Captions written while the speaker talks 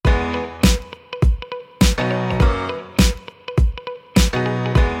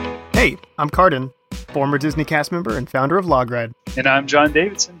Hey, I'm Cardin, former Disney cast member and founder of LogRide. And I'm John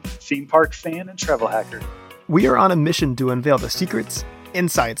Davidson, theme park fan and travel hacker. We are on a mission to unveil the secrets,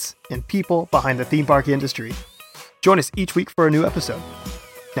 insights, and people behind the theme park industry. Join us each week for a new episode.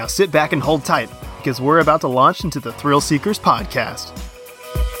 Now sit back and hold tight, because we're about to launch into the Thrill Seekers podcast.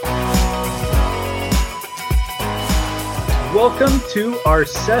 Welcome to our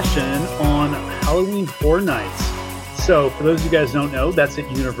session on Halloween Horror Nights. So for those of you guys who don't know, that's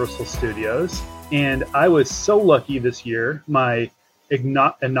at Universal Studios. And I was so lucky this year, my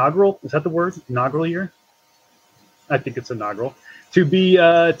inaugural, is that the word? Inaugural year? I think it's inaugural. To be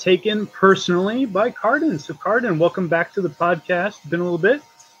taken personally by Cardin. So Cardin, welcome back to the podcast. Been a little bit.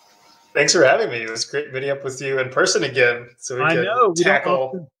 Thanks for having me. It was great meeting up with you in person again. So we can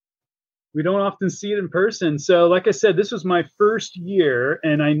tackle. We don't often see it in person. So like I said, this was my first year.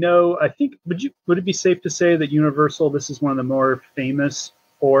 And I think, would it be safe to say that Universal, this is one of the more famous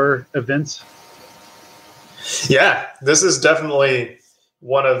horror events? Yeah, this is definitely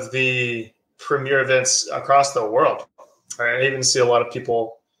one of the premier events across the world. I even see a lot of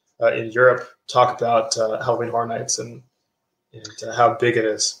people in Europe talk about Halloween Horror Nights and how big it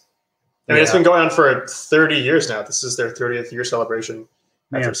is. I mean, It's been going on for 30 years now. This is their 30th year celebration.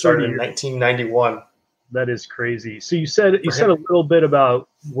 After it started in 1991. That is crazy. So you said a little bit about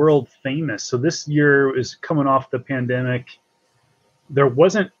world famous. So this year is coming off the pandemic. It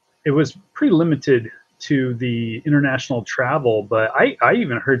was pretty limited to the international travel, but I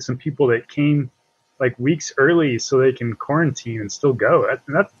even heard some people that came like weeks early so they can quarantine and still go.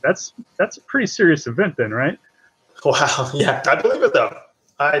 That's a pretty serious event then, right? Wow. Yeah, I believe it though.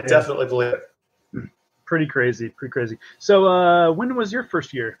 I definitely believe it. Pretty crazy. So when was your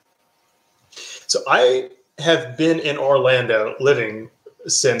first year? So I have been in Orlando living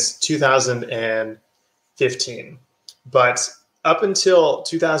since 2015. But up until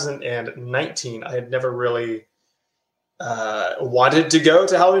 2019, I had never really wanted to go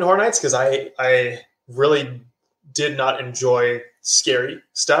to Halloween Horror Nights because I really did not enjoy scary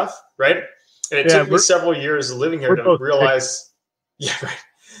stuff, right? And it took me several years living here to realize... Yeah, right.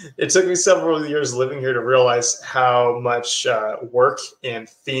 It took me several years living here to realize how much work and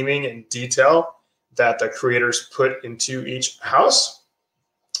theming and detail that the creators put into each house.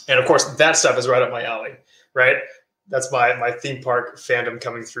 And of course, that stuff is right up my alley, right? That's my theme park fandom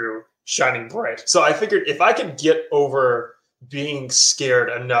coming through, shining bright. So I figured if I could get over being scared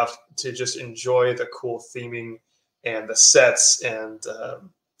enough to just enjoy the cool theming and the sets and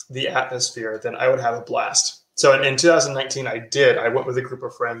the atmosphere, then I would have a blast. So in 2019, I went with a group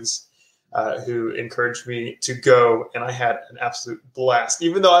of friends who encouraged me to go, and I had an absolute blast.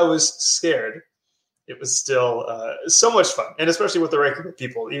 Even though I was scared, it was still so much fun, and especially with the right group of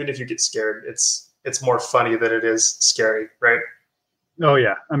people. Even if you get scared, it's more funny than it is scary, right? Oh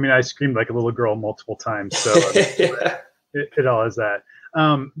yeah, I mean, I screamed like a little girl multiple times, so it all is that.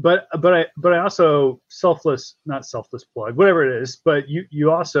 But I also not selfless plug, whatever it is. But you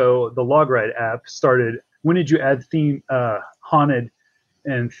also, the LogRide app started. When did you add haunted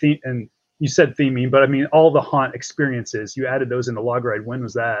and you said theming, but I mean all the haunt experiences, you added those into LogRide. When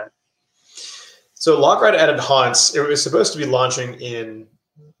was that? So LogRide added haunts. It was supposed to be launching in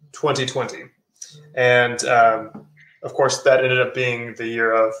 2020. And of course that ended up being the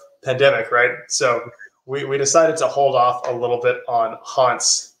year of pandemic, right? So we decided to hold off a little bit on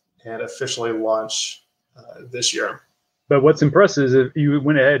haunts and officially launch this year. But what's impressive is if you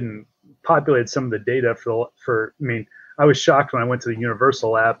went ahead and populated some of the data I was shocked when I went to the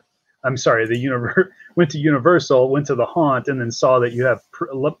Universal app. I'm sorry, went to Universal, went to the haunt, and then saw that you have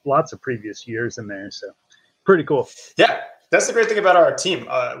lots of previous years in there. So pretty cool. Yeah, that's the great thing about our team.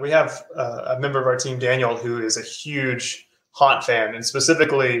 We have a member of our team, Daniel, who is a huge haunt fan, and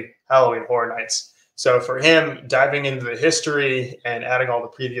specifically Halloween Horror Nights. So for him, diving into the history and adding all the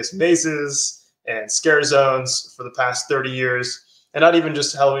previous mazes and scare zones for the past 30 years, and not even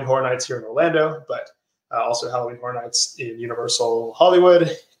just Halloween Horror Nights here in Orlando, but also Halloween Horror Nights in Universal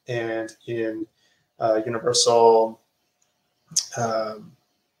Hollywood and in Universal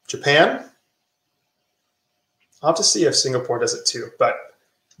Japan. I'll have to see if Singapore does it too. But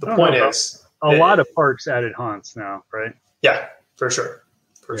the point is... A lot of parks added haunts now, right? Yeah, for sure.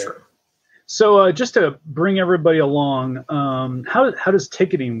 Sure. So just to bring everybody along, how does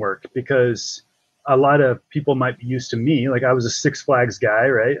ticketing work? Because a lot of people might be used to me. Like I was a Six Flags guy,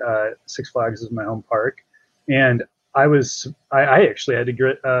 right? Six Flags is my home park, and I actually had to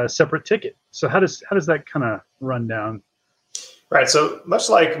get a separate ticket. So how does that kind of run down? Right. So much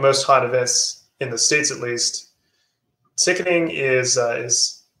like most haunt events in the States, at least, ticketing is a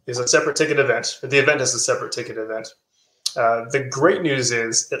separate ticket event. The event is a separate ticket event. The great news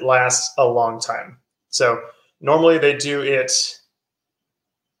is it lasts a long time. So normally they do it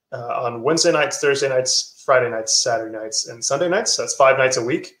on Wednesday nights, Thursday nights, Friday nights, Saturday nights, and Sunday nights. That's 5 nights a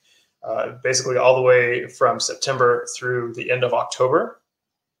week, basically all the way from September through the end of October.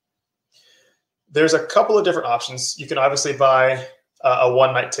 There's a couple of different options. You can obviously buy a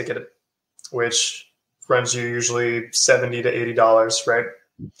one-night ticket, which runs you usually $70 to $80, right?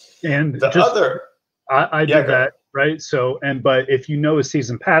 And the other, I did that, right? So, but if you know a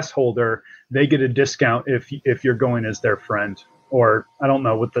season pass holder, they get a discount if you're going as their friend, or I don't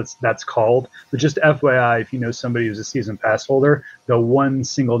know what that's called, but just FYI, if you know somebody who's a season pass holder, the one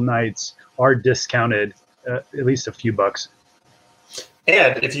single nights are discounted at least a few bucks.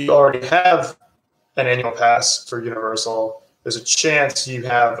 And if you already have an annual pass for Universal, there's a chance you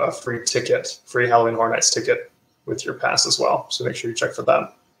have a free Halloween Horror Nights ticket with your pass as well. So make sure you check for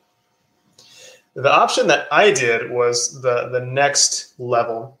that. The option that I did was the next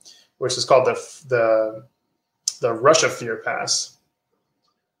level, which is called the Rush of Fear pass.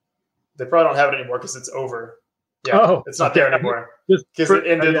 They probably don't have it anymore because it's over. Yeah, it's not there anymore because it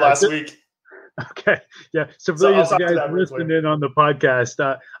ended last week. Okay, yeah. So for those guys listening in on the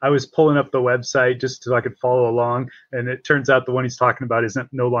podcast, I was pulling up the website just so I could follow along, and it turns out the one he's talking about isn't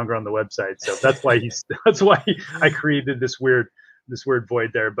no longer on the website. So that's why I created this weird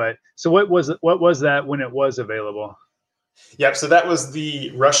void there. But so what was that when it was available? Yep. So that was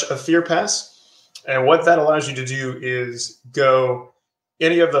the Rush of Fear pass, and what that allows you to do is go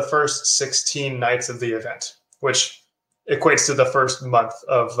any of the first 16 nights of the event, which equates to the first month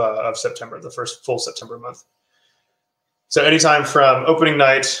of September, the first full September month. So anytime from opening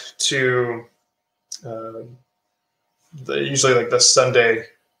night to usually like the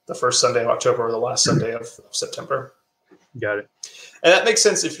first Sunday of October or the last Sunday of September. Got it. And that makes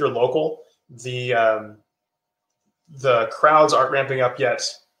sense if you're local. The crowds aren't ramping up yet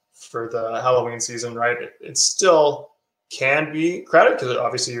for the Halloween season, right? It still can be crowded because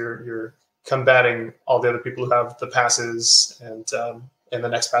obviously you're combating all the other people who have the passes and the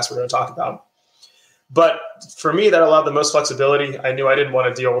next pass we're going to talk about. But for me, that allowed the most flexibility. I knew I didn't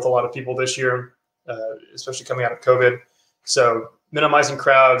want to deal with a lot of people this year, especially coming out of COVID. So minimizing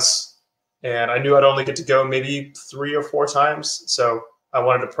crowds, and I knew I'd only get to go maybe 3 or 4 times. So I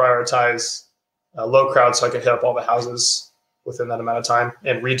wanted to prioritize low crowd so I could hit up all the houses within that amount of time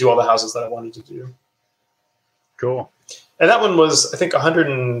and redo all the houses that I wanted to do. Cool. And that one was, I think,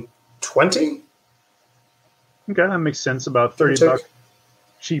 120. Okay, that makes sense. About $30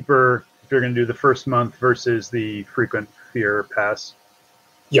 cheaper if you're going to do the first month versus the Frequent Fear pass.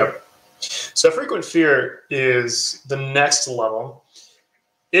 Yep. So Frequent Fear is the next level.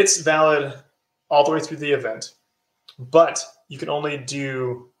 It's valid all the way through the event, but you can only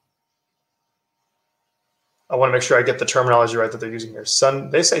do, I want to make sure I get the terminology right that they're using here.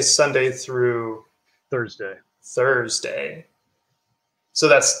 They say Sunday through Thursday. So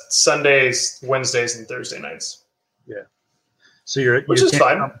that's Sundays, Wednesdays, and Thursday nights. Yeah. So which is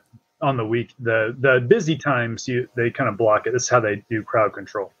fine. On the week, the busy times, they kind of block it. That's how they do crowd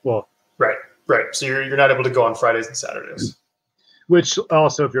control. Well, right. So you're not able to go on Fridays and Saturdays. Which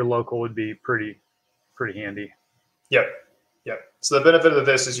also, if you're local, would be pretty handy. Yep. So the benefit of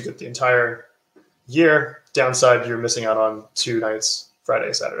this is you get the entire year. Downside, you're missing out on 2 nights,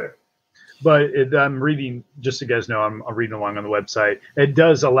 Friday, Saturday. But I'm reading, just so you guys know, I'm reading along on the website. It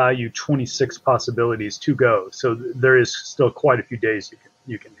does allow you 26 possibilities to go. So there is still quite a few days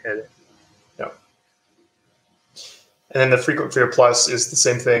you can hit it. Yeah. And then the Frequent Fear Plus is the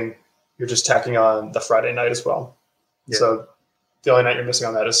same thing. You're just tacking on the Friday night as well. Yeah. So the only night you're missing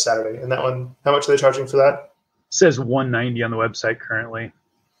on that is Saturday. And that one, how much are they charging for that? It says $190 on the website currently.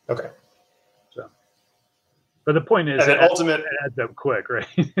 Okay. But the point is, it adds up quick, right?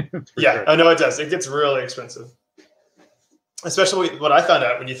 Yeah, sure. I know it does. It gets really expensive. Especially what I found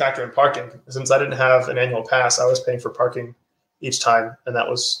out when you factor in parking. Since I didn't have an annual pass, I was paying for parking each time, and that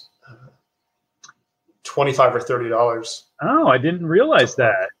was $25 or $30. Oh, I didn't realize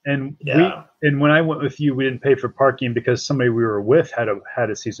that. And when I went with you, we didn't pay for parking because somebody we were with had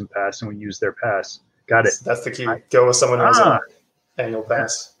a season pass, and we used their pass. Got it. That's the key. Go with someone who has an annual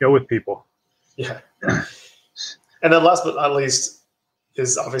pass. Go with people. Yeah. And then last but not least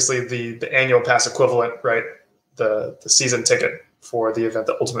is obviously the annual pass equivalent, right? The season ticket for the event,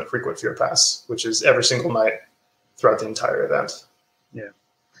 the Ultimate Frequent Fear Pass, which is every single night throughout the entire event. Yeah.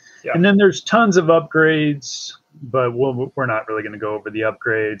 And then there's tons of upgrades, but we're not really going to go over the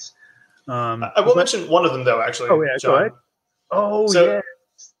upgrades. I will mention one of them, though, actually. Oh, yeah, John. go ahead. Oh, so yeah.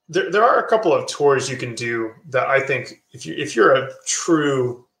 There are a couple of tours you can do that I think if you're a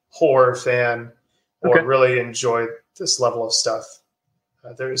true horror fan or really enjoy this level of stuff.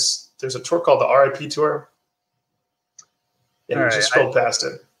 There's a tour called the RIP tour. Yeah, you just scrolled past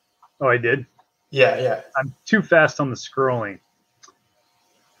it. Oh, I did? Yeah. I'm too fast on the scrolling.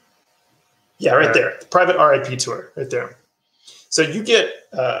 Yeah, right there. The private RIP tour, right there. So you get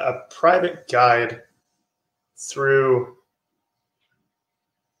a private guide through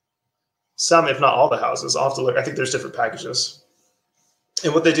some, if not all, the houses. I'll have to look. I think there's different packages.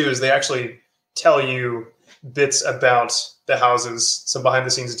 And what they do is they actually tell you bits about the houses, some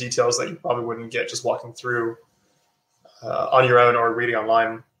behind-the-scenes details that you probably wouldn't get just walking through on your own or reading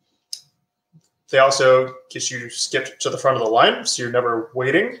online. They also get you skipped to the front of the line, so you're never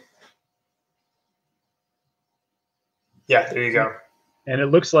waiting. Yeah, there you go. And it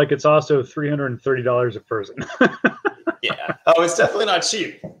looks like it's also $330 a person. Yeah. Oh, it's definitely not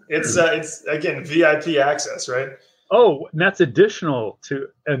cheap. It's again VIP access, right? Oh, and that's additional to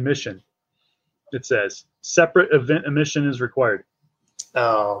admission. It says separate event admission is required.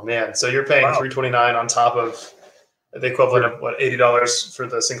 Oh man, so you're paying $329 on top of the equivalent of what, $80 for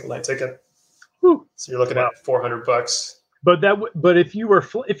the single night ticket. Whew. So you're looking at $400. But if you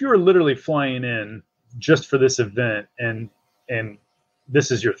were literally flying in just for this event and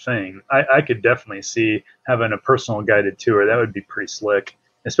this is your thing, I could definitely see having a personal guided tour. That would be pretty slick,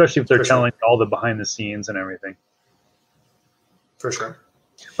 especially if they're telling all the behind the scenes and everything. For sure.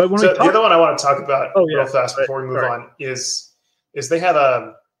 But when the other one I want to talk about real fast before we move on is they have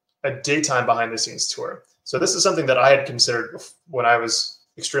a daytime behind the scenes tour. So this is something that I had considered when I was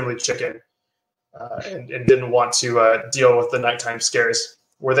extremely chicken and didn't want to deal with the nighttime scares,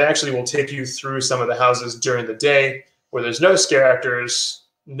 where they actually will take you through some of the houses during the day where there's no scare actors,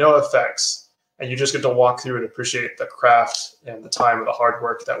 no effects, and you just get to walk through and appreciate the craft and the time and the hard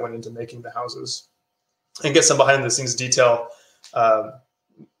work that went into making the houses and get some behind the scenes detail,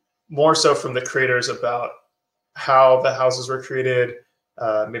 more so from the creators about how the houses were created,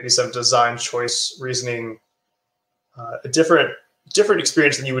 maybe some design choice reasoning, a different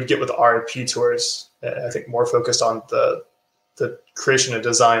experience than you would get with RIP tours. I think more focused on the creation and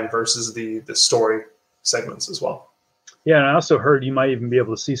design versus the story segments as well. Yeah, and I also heard you might even be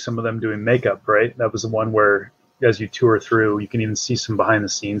able to see some of them doing makeup, right? That was the one where as you tour through, you can even see some behind the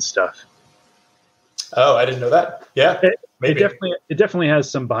scenes stuff. Oh, I didn't know that. Yeah, maybe. It definitely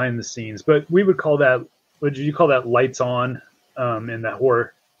has some behind the scenes, but we would call that, what did you call that, lights on in the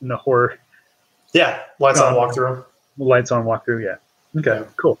horror? Yeah, lights on walkthrough. Lights on walkthrough, yeah. Okay,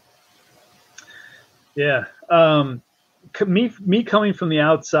 cool. Yeah. Me coming from the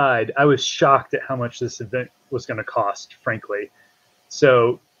outside, I was shocked at how much this event was going to cost, frankly.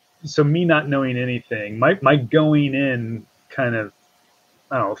 So me not knowing anything, my going in kind of,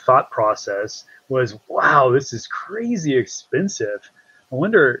 I don't know, thought process was, wow, this is crazy expensive. I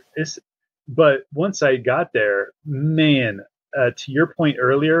wonder, but once I got there, man, to your point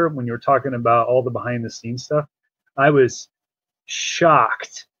earlier, when you were talking about all the behind the scenes stuff, I was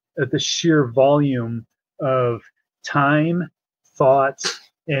shocked at the sheer volume of time, thought,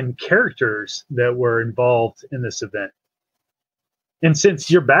 and characters that were involved in this event. And since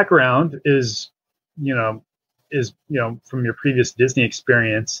your background is from your previous Disney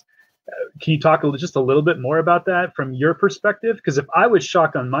experience, can you talk just a little bit more about that from your perspective? Because if I was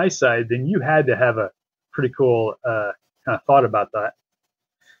shocked on my side, then you had to have a pretty cool kind of thought about that.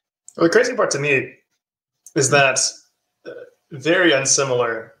 Well, the crazy part to me is that very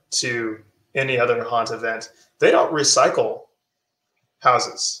unsimilar to any other haunt event, they don't recycle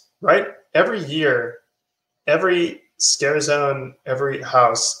houses, right? Every year, every scare zone, every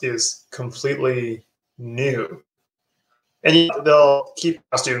house is completely new. And they'll keep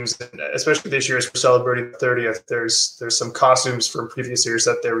costumes, especially this year as we're celebrating the 30th. There's some costumes from previous years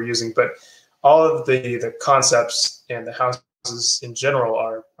that they were using, but all of the concepts and the houses in general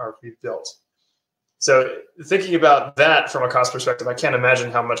are rebuilt. So thinking about that from a cost perspective, I can't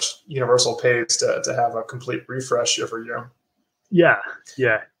imagine how much Universal pays to have a complete refresh every year. Yeah.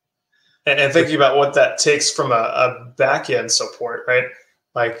 And thinking about what that takes from a back-end support, right?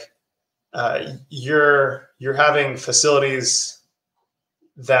 Like you're having facilities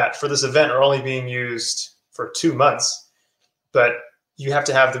that for this event are only being used for 2 months, but you have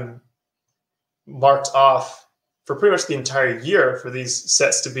to have them marked off for pretty much the entire year for these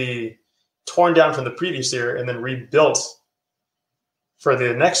sets to be torn down from the previous year and then rebuilt for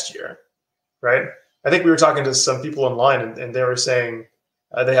the next year, right? I think we were talking to some people online and they were saying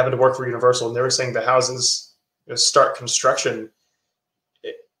they happened to work for Universal, and they were saying the houses start construction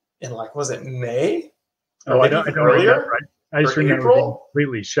in was it May? Oh, I don't remember. Right? I just remember being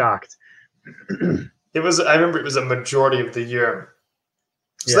completely shocked. I remember it was a majority of the year.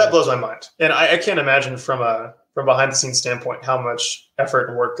 So that blows my mind. And I can't imagine from a from behind the scenes standpoint, how much effort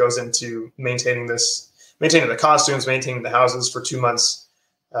and work goes into maintaining the costumes, maintaining the houses for 2 months.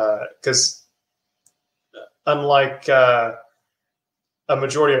 Because unlike a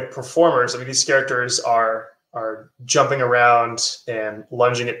majority of performers, I mean, these characters are jumping around and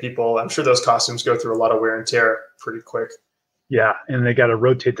lunging at people. I'm sure those costumes go through a lot of wear and tear pretty quick. Yeah, and they got to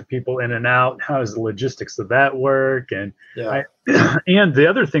rotate the people in and out. How does the logistics of that work? And and the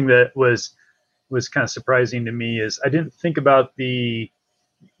other thing that was kind of surprising to me is I didn't think about they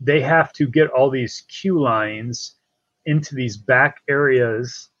have to get all these queue lines into these back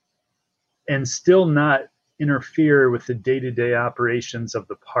areas and still not interfere with the day-to-day operations of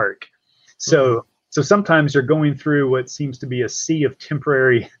the park. So sometimes you're going through what seems to be a sea of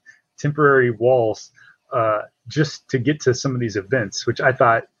temporary walls just to get to some of these events, which I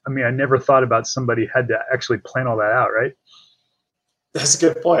never thought about somebody had to actually plan all that out, right? That's a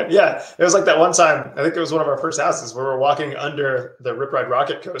good point. Yeah. It was like that one time, I think it was one of our first houses where we're walking under the Rip Ride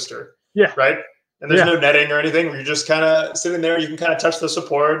rocket coaster. Yeah. Right. And there's no netting or anything. You're just kind of sitting there. You can kind of touch the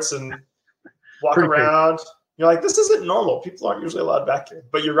supports and walk around. Cool. You're like, this isn't normal. People aren't usually allowed back here.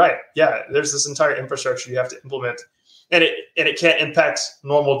 But you're right. Yeah. There's this entire infrastructure you have to implement. And it can't impact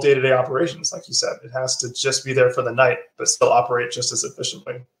normal day-to-day operations. Like you said, it has to just be there for the night, but still operate just as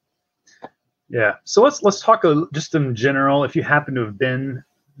efficiently. Yeah. So let's talk just in general. If you happen to have been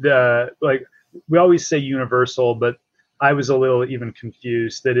we always say Universal, but I was a little even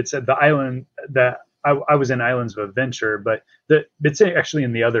confused that it's at the island that I was in Islands of Adventure, but it's actually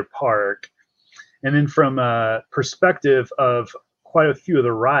in the other park. And then from a perspective of quite a few of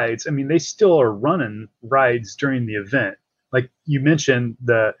the rides, I mean, they still are running rides during the event. Like you mentioned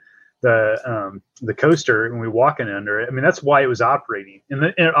the coaster, and we walking under it. I mean, that's why it was operating, and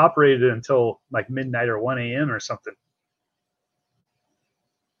it operated until like midnight or 1 a.m. or something.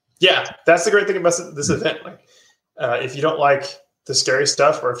 Yeah, that's the great thing about this event. Like, if you don't like the scary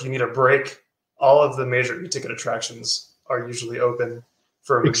stuff, or if you need a break, all of the major e-ticket attractions are usually open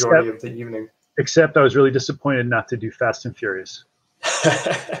for a majority of the evening. Except I was really disappointed not to do Fast and Furious.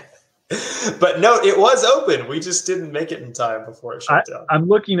 But no, it was open. We just didn't make it in time before it shut down. I'm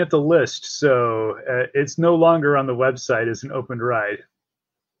looking at the list, so it's no longer on the website as an open ride.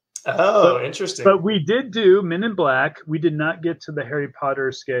 Oh, interesting. But we did do Men in Black. We did not get to the Harry Potter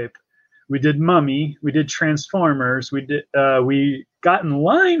escape. We did Mummy. We did Transformers. We got in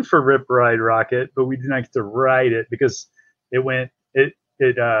line for Rip Ride Rocket, but we did not get to ride it because it went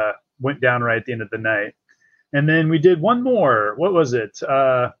down right at the end of the night. And then we did one more. What was it?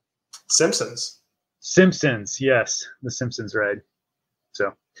 Simpsons. Simpsons, yes, the Simpsons ride.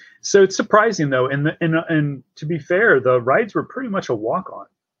 So it's surprising though, and to be fair, the rides were pretty much a walk-on.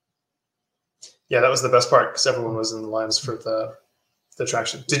 Yeah, that was the best part because everyone was in the lines for the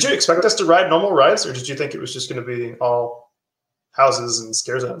attraction. Did you expect us to ride normal rides, or did you think it was just going to be all houses and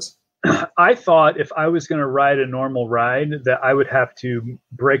scare zones? I thought if I was going to ride a normal ride that I would have to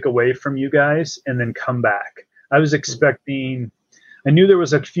break away from you guys and then come back. I was expecting, I knew there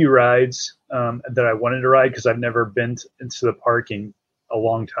was a few rides that I wanted to ride because I've never been into the park in a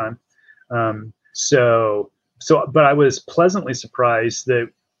long time. But I was pleasantly surprised that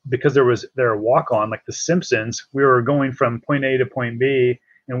because there a walk on like the Simpsons, we were going from point A to point B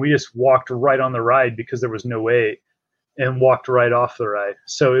and we just walked right on the ride because there was no way, and walked right off the ride.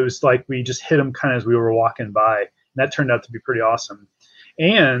 So it was like we just hit them kind of as we were walking by. And that turned out to be pretty awesome.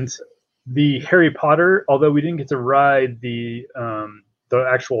 And the Harry Potter, although we didn't get to ride the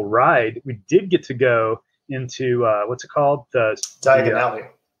actual ride, we did get to go into what's it called? The Diagon Alley.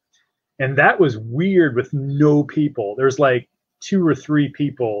 And that was weird with no people. There's like 2 or 3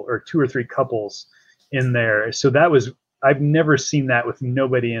 people or 2 or 3 couples in there. So I've never seen that with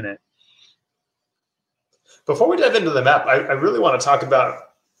nobody in it. Before we dive into the map, I really want to talk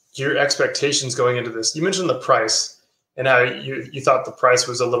about your expectations going into this. You mentioned the price and how you thought the price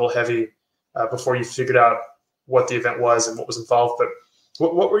was a little heavy before you figured out what the event was and what was involved.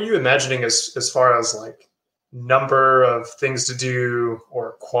 But what were you imagining as far as like number of things to do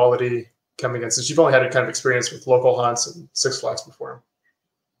or quality coming in, since you've only had a kind of experience with local haunts and Six Flags before?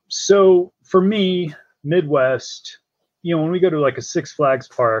 So for me, Midwest, when we go to like a Six Flags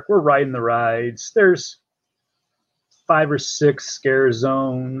park, we're riding the rides. There's 5 or 6 scare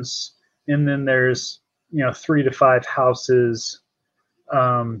zones, and then there's 3 to 5 houses.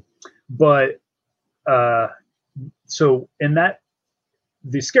 So in that,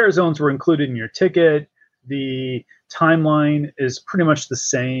 the scare zones were included in your ticket. The timeline is pretty much the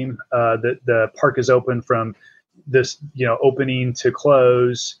same. The park is open from this, opening to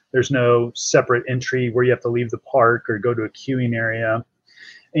close. There's no separate entry where you have to leave the park or go to a queuing area.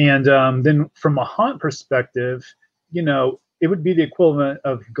 And then from a haunt perspective, it would be the equivalent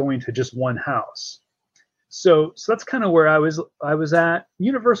of going to just one house. So that's kind of where I was at.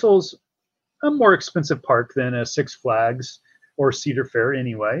 Universal's a more expensive park than a Six Flags or Cedar Fair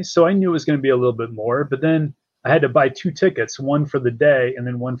anyway. So I knew it was going to be a little bit more, but then I had to buy 2 tickets, one for the day and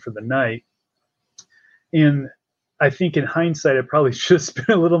then one for the night. And I think in hindsight, I probably should have spent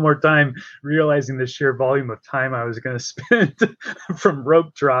a little more time realizing the sheer volume of time I was going to spend from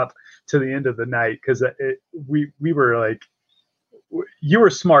rope drop to the end of the night. Because we were like, you were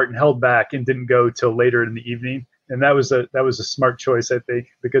smart and held back and didn't go till later in the evening, and that was a smart choice, I think,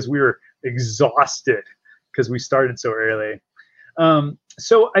 because we were exhausted because we started so early.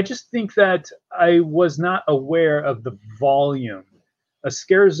 So I just think that I was not aware of the volume. A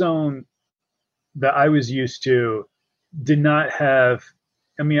scare zone that I was used to did not have.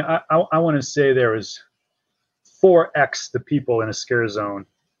 I mean, I want to say there was 4x the people in a scare zone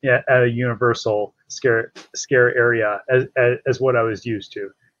at a Universal scare area as what I was used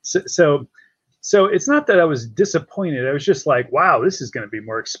to. So it's not that I was disappointed. I was just like, wow, this is going to be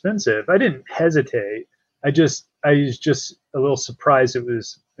more expensive. I didn't hesitate. I was just a little surprised it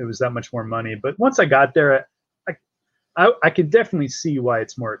was that much more money. But once I got there, I could definitely see why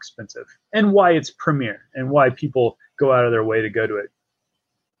it's more expensive and why it's premiere and why people go out of their way to go to it.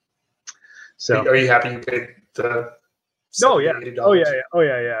 So are you happy you paid the $80? Oh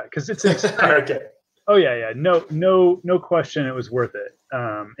yeah. Because it's okay. Oh yeah. No question. It was worth it.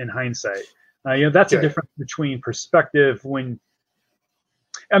 In hindsight, that's a difference between perspective.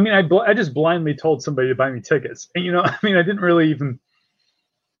 I just blindly told somebody to buy me tickets, and I didn't really even.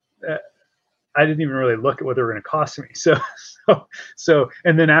 I didn't even really look at what they were going to cost me. So,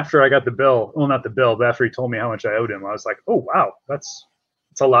 and then after I got the bill, well, not the bill, but after he told me how much I owed him, I was like, oh wow, that's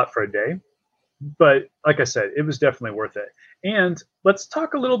a lot for a day. But like I said, it was definitely worth it. And let's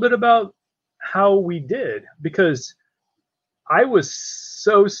talk a little bit about how we did, because I was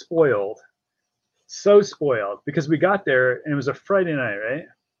so spoiled because we got there and it was a Friday night, right?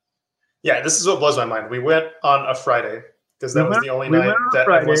 Yeah, this is what blows my mind. We went on a Friday because that was the only night that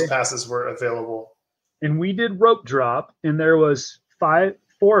everyone's passes were available. And we did rope drop, and there was 5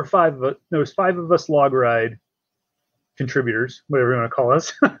 of us log ride contributors, whatever you want to call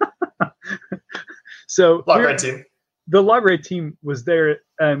us. So log ride team. The log ride team was there,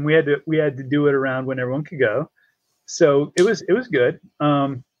 and we had to do it around when everyone could go. So it was good.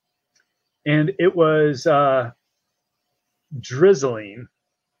 And it was drizzling.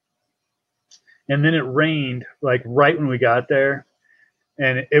 And then it rained like right when we got there.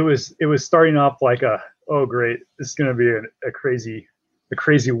 And it was starting off like oh great, this is gonna be a crazy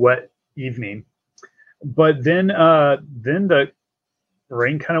wet evening. But then the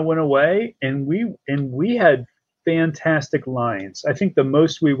rain kind of went away, and we had fantastic lines. I think the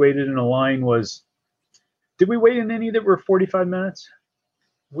most we waited in a line was, did we wait in any that were 45 minutes?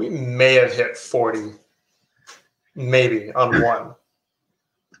 We may have hit 40, maybe on one.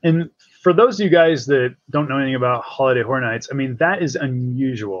 And for those of you guys that don't know anything about Holiday Horror Nights, I mean, that is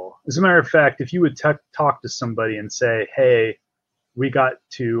unusual. As a matter of fact, if you would talk to somebody and say, hey, we got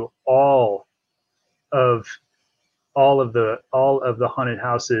to all of the haunted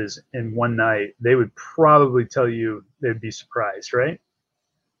houses in one night, they would probably tell you they'd be surprised, right?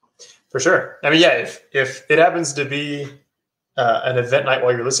 For sure. I mean, yeah, if it happens to be an event night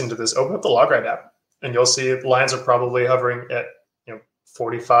while you're listening to this, open up the LogRide app and you'll see lines are probably hovering at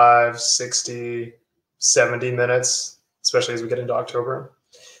 45, 60, 70 minutes, especially as we get into October.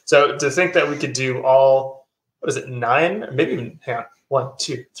 So to think that we could do all, 9, maybe even, hang on, 1,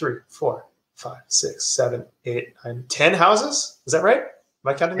 2, 3, 4, 5, 6, 7, 8, 9, 10 houses? Is that right? Am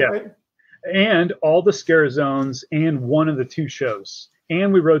I counting that right? And all the scare zones and one of the 2 shows.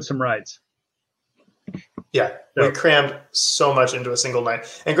 And we rode some rides. Yeah, we crammed so much into a single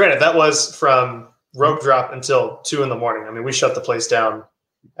night. And granted, that was from rope drop until 2 a.m. I mean, we shut the place down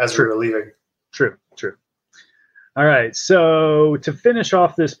as we were leaving. True. All right. So to finish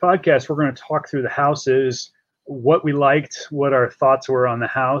off this podcast, we're going to talk through the houses, what we liked, what our thoughts were on the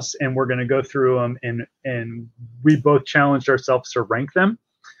house, and we're going to go through them, and we both challenged ourselves to rank them.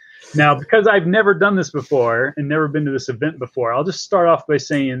 Now, because I've never done this before and never been to this event before, I'll just start off by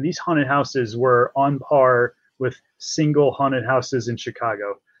saying these haunted houses were on par with single haunted houses in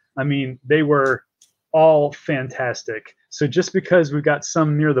Chicago. I mean, they were all fantastic. So just because we got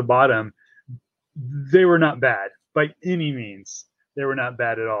some near the bottom, they were not bad by any means. They were not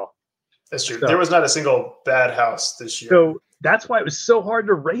bad at all. That's true. So, there was not a single bad house this year. So that's why it was so hard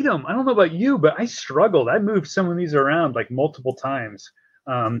to rate them. I don't know about you, but I struggled. I moved some of these around like multiple times.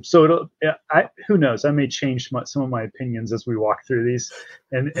 So who knows? I may change some of my opinions as we walk through these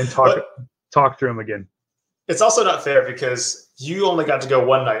and talk through them again. It's also not fair because you only got to go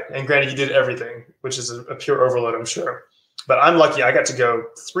one night, and granted, you did everything, which is a pure overload, I'm sure. But I'm lucky; I got to go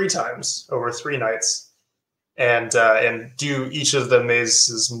 3 times over 3 nights, and do each of the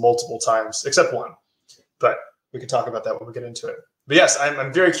mazes multiple times, except one. But we can talk about that when we get into it. But yes,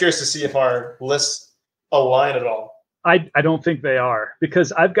 I'm very curious to see if our lists align at all. I don't think they are,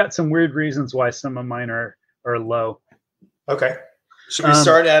 because I've got some weird reasons why some of mine are low. Okay. Should we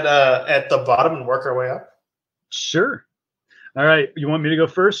start at the bottom and work our way up? Sure. All right. You want me to go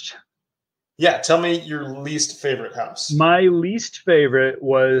first? Yeah. Tell me your least favorite house. My least favorite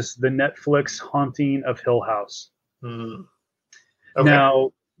was the Netflix Haunting of Hill House. Okay.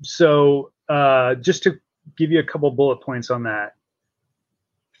 Now, so just to give you a couple bullet points on that.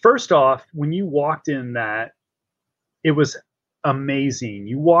 First off, when you walked in that, it was amazing.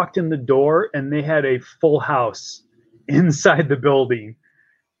 You walked in the door and they had a full house inside the building,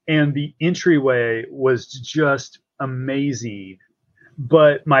 and the entryway was just amazing.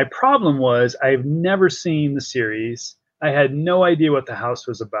 But my problem was I've never seen the series. I had no idea what the house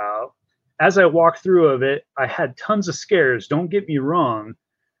was about. As I walked through of it, I had tons of scares, don't get me wrong,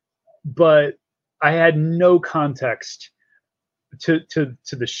 but I had no context to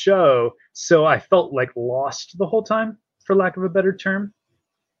the show, so I felt like lost the whole time, for lack of a better term.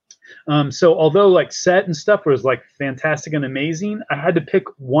 So although like set and stuff was like fantastic and amazing, I had to pick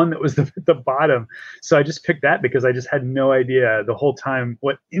one that was at the bottom. So I just picked that because I just had no idea the whole time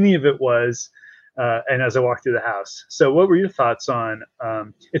what any of it was. And as I walked through the house. So what were your thoughts on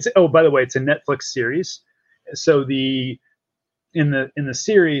by the way, it's a Netflix series. So in the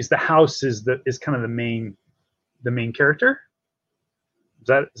series, the house is kind of the main character. Is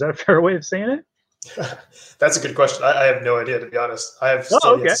that a fair way of saying it? That's a good question. I have no idea, to be honest. I have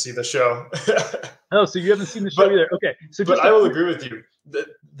still yet to see the show. Oh, so you haven't seen the show either? Okay. So but I will agree with you.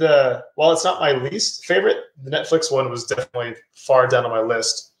 While it's not my least favorite, the Netflix one was definitely far down on my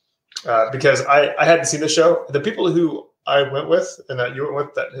list because I hadn't seen the show. The people who I went with and that you went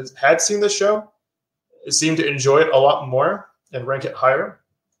with that had seen the show seemed to enjoy it a lot more and rank it higher.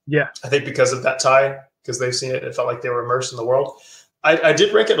 Yeah. I think because of that tie, because they've seen it, it felt like they were immersed in the world. I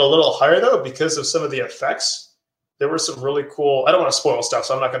did rank it a little higher, though, because of some of the effects. There were some really cool – I don't want to spoil stuff,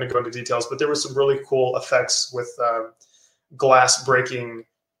 so I'm not going to go into details, but there were some really cool effects with glass breaking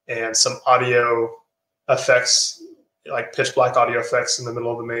and some audio effects, like pitch black audio effects in the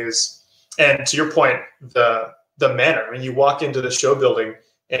middle of the maze. And to your point, the manner. I mean, you walk into the show building,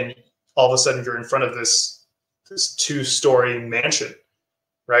 and all of a sudden you're in front of this 2-story mansion,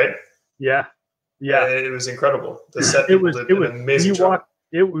 right? Yeah. Yeah, it was incredible. The set it was an amazing job.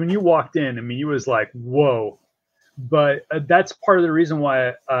 When you walked in, I mean, it was like, whoa. But that's part of the reason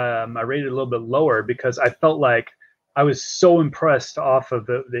why I rated it a little bit lower, because I felt like I was so impressed off of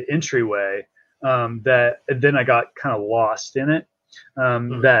the entryway that then I got kind of lost in it.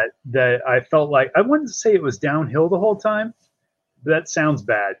 That I felt like, I wouldn't say it was downhill the whole time. That sounds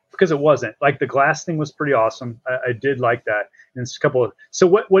bad, because it wasn't. Like the glass thing was pretty awesome. I did like that. And it's a couple of. So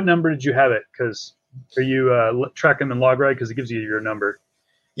what number did you have it? Because are you tracking the log ride? Because it gives you your number.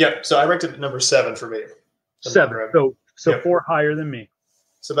 Yeah. So I ranked it at number 7 for me. 7. So 4 higher than me.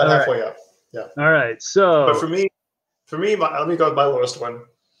 So about halfway up. Yeah. All right. So. But for me, let me go with my lowest one.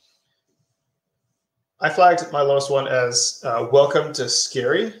 I flagged my lowest one as Welcome to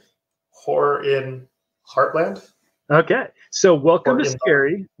Scary, Horror in Heartland. Okay. So Welcome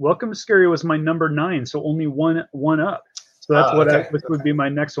to Scary was my number 9. So only one up. So that's which would be my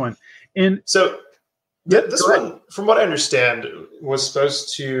next one. And so this one, from what I understand, was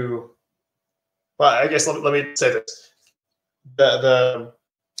supposed to. Well, I guess let me say this: the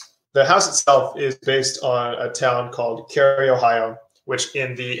house itself is based on a town called Cary, Ohio, which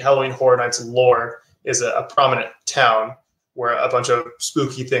in the Halloween Horror Nights lore is a prominent town where a bunch of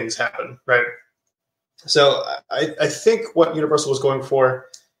spooky things happen, right? So I think what Universal was going for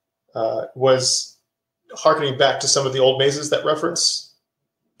was harkening back to some of the old mazes that reference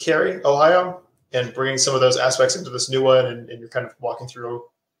Cary, Ohio, and bringing some of those aspects into this new one, and you're kind of walking through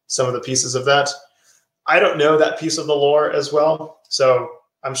some of the pieces of that. I don't know that piece of the lore as well, so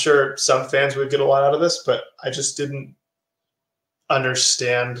I'm sure some fans would get a lot out of this, but I just didn't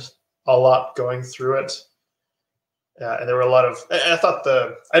understand a lot going through it. And there were a lot of, I thought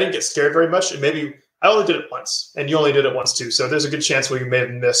I didn't get scared very much, and maybe I only did it once, and you only did it once too. So there's a good chance we may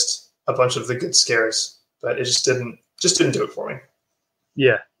have missed a bunch of the good scares, but it just didn't do it for me.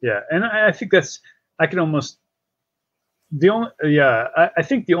 Yeah. And I think I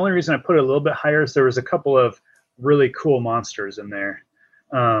think the only reason I put it a little bit higher is there was a couple of really cool monsters in there.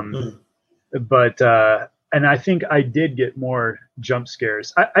 Um, but and I think I did get more jump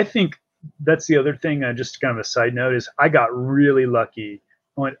scares. I think that's the other thing. Just kind of a side note is I got really lucky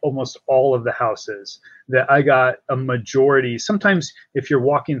on almost all of the houses that I got a majority. Sometimes if you're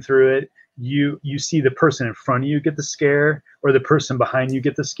walking through it, you see the person in front of you get the scare, or the person behind you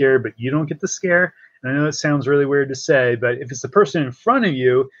get the scare, but you don't get the scare. And I know it sounds really weird to say, but if it's the person in front of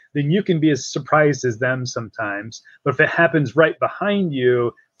you, then you can be as surprised as them sometimes. But if it happens right behind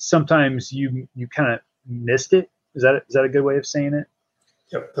you, sometimes you kind of missed it. Is that a good way of saying it?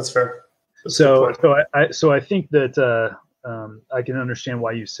 Yep, that's fair. That's So I think that I can understand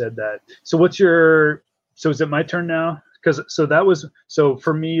why you said that. So is it my turn now? So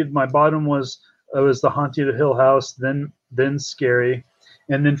for me, my bottom was the Haunting of Hill House, then Scary,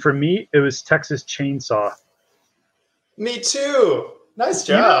 and then for me it was Texas Chainsaw. Me too. Nice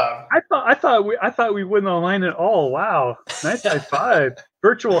job. I thought we wouldn't align at all. Wow, nice high five,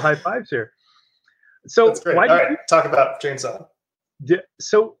 virtual high fives here. So that's great. All right, talk about Chainsaw.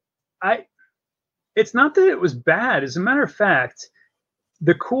 It's not that it was bad. As a matter of fact,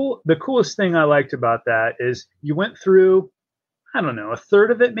 the coolest thing I liked about that is you went through, I don't know, a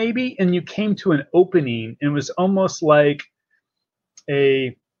third of it maybe, and you came to an opening, and it was almost like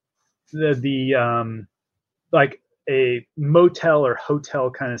like a motel or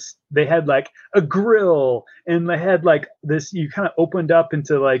hotel kind of. They had like a grill, and they had like this. You kind of opened up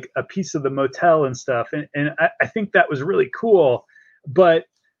into like a piece of the motel and stuff, and I think that was really cool. But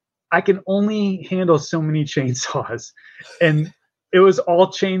I can only handle so many chainsaws, and it was all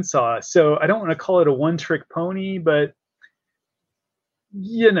chainsaw. So I don't want to call it a one-trick pony, but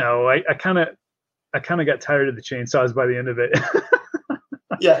I kind of got tired of the chainsaws by the end of it.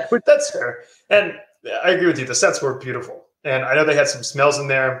 Yeah, that's fair. And I agree with you. The sets were beautiful, and I know they had some smells in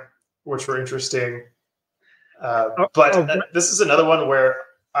there which were interesting. But this is another one where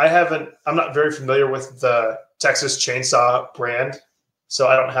I'm not very familiar with the Texas Chainsaw brand. So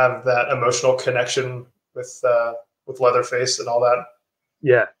I don't have that emotional connection with Leatherface and all that.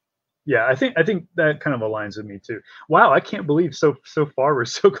 Yeah. I think that kind of aligns with me too. Wow, I can't believe so far we're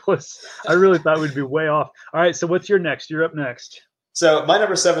so close. I really thought we'd be way off. All right, so what's your next? You're up next. So my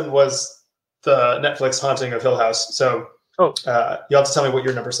number 7 was the Netflix Haunting of Hill House. So you'll have to tell me what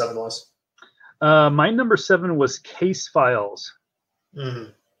your number 7 was. My number 7 was Case Files.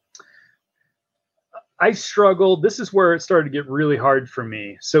 Mm-hmm. I struggled. This is where it started to get really hard for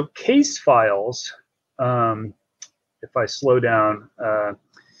me. So Case Files, if I slow down,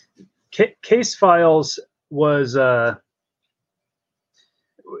 Case Files was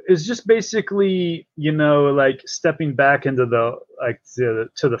is just basically, like stepping back into the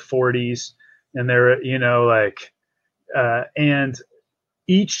to the 40s, and there, and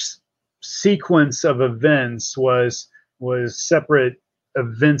each sequence of events was separate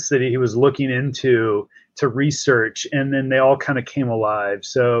events that he was looking into to research, and then they all kind of came alive.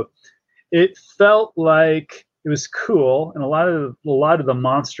 So it felt like it was cool, and a lot of the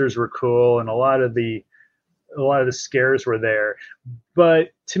monsters were cool, and a lot of the scares were there. But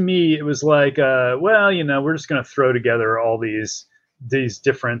to me, it was like, we're just going to throw together all these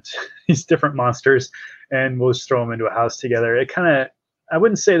different monsters, and we'll just throw them into a house together. It kind of, I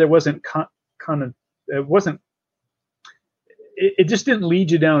wouldn't say there wasn't it wasn't. It just didn't lead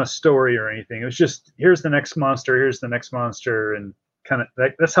you down a story or anything. It was just, here's the next monster, and kind of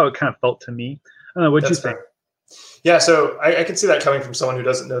that's how it kind of felt to me. I don't know, what you think? Yeah, so I can see that coming from someone who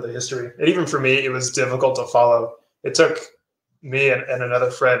doesn't know the history. And even for me, it was difficult to follow. It took me and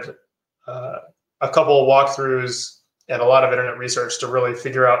another friend a couple of walkthroughs and a lot of internet research to really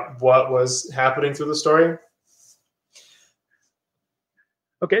figure out what was happening through the story.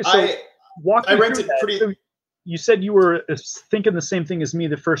 Okay, so I rented pretty... So you said you were thinking the same thing as me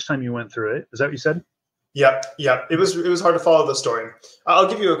the first time you went through it. Is that what you said? Yep. It was hard to follow the story. I'll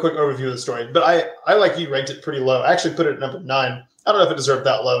give you a quick overview of the story, but I like you ranked it pretty low. I actually put it at number 9. I don't know if it deserved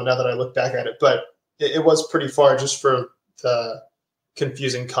that low now that I look back at it, but it was pretty far just for the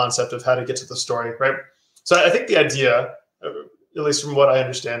confusing concept of how to get to the story, right? So I think the idea, at least from what I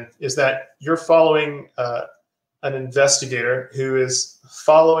understand, is that you're following an investigator who is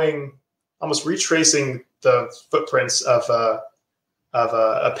almost retracing the footprints of a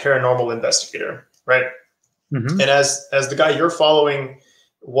paranormal investigator, right? Mm-hmm. And as the guy you're following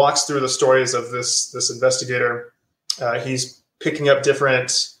walks through the stories of this investigator, he's picking up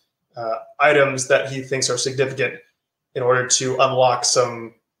different items that he thinks are significant in order to unlock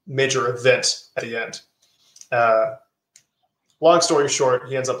some major event at the end. Long story short,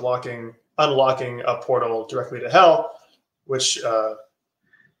 he ends up unlocking a portal directly to hell, which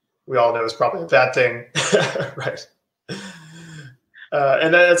we all know is probably a bad thing, right?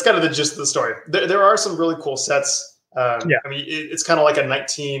 And that's kind of the gist of the story. There are some really cool sets. I mean, it's kind of like a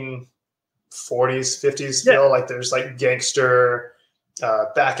 1940s, 50s feel. Like there's like gangster,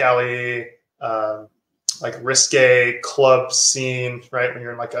 back alley, like risque club scene, right? When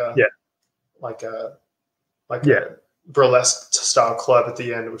you're in like a a burlesque style club at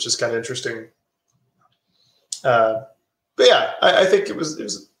the end, which is kind of interesting. But yeah, I think it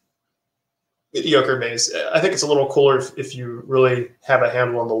was mediocre maze. I think it's a little cooler if you really have a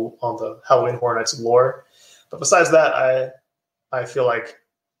handle on the Halloween Horror Nights lore. But besides that, I feel like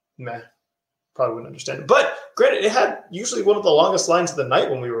probably wouldn't understand it. But granted, it had usually one of the longest lines of the night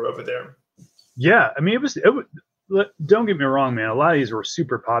when we were over there. Yeah, I mean, it was. Don't get me wrong, man. A lot of these were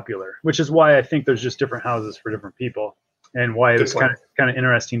super popular, which is why I think there's just different houses for different people, and why it was kind of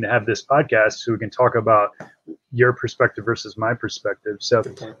interesting to have this podcast so we can talk about your perspective versus my perspective. So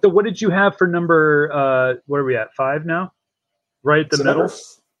what did you have for number? What are we at? 5 now? Right at the middle.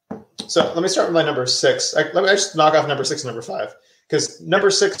 So let me start with my number 6. Let me just knock off number 6 and number 5, because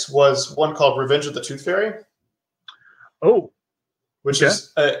number 6 was one called Revenge of the Tooth Fairy. Oh. Which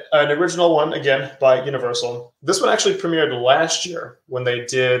is an original one, again, by Universal. This one actually premiered last year when they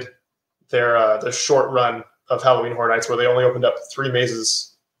did their short run of Halloween Horror Nights, where they only opened up 3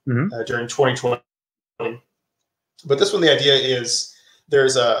 mazes during 2020. But this one, the idea is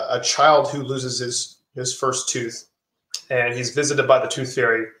there's a child who loses his first tooth, and he's visited by the Tooth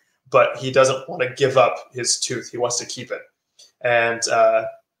Fairy, but he doesn't want to give up his tooth. He wants to keep it. And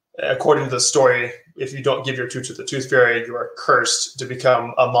according to the story, if you don't give your tooth to the Tooth Fairy, you are cursed to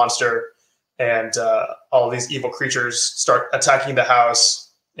become a monster, and all these evil creatures start attacking the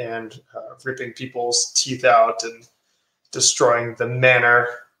house and ripping people's teeth out and destroying the manor,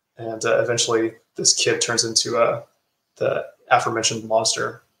 and eventually this kid turns into the aforementioned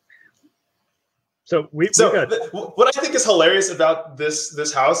monster. So what I think is hilarious about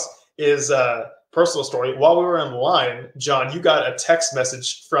this house is personal story. While we were in line, John, you got a text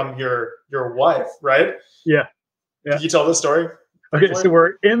message from your wife, right? Yeah. Can you tell this story? Okay, so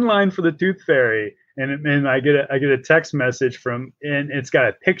we're in line for the Tooth Fairy, and I get a text message and it's got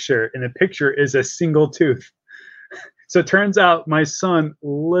a picture, and the picture is a single tooth. So it turns out my son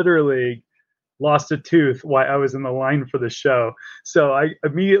literally lost a tooth while I was in the line for the show. So I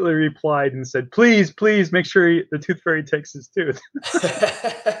immediately replied and said, please make sure the Tooth Fairy takes his tooth.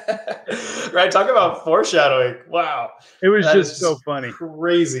 Right. Talk about foreshadowing. Wow. It was just so funny.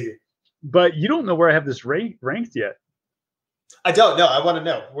 Crazy. But you don't know where I have this ranked yet. I don't know. I want to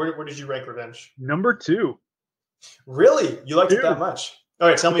know. Where did you rank Revenge? Number 2. Really? You liked it that much? All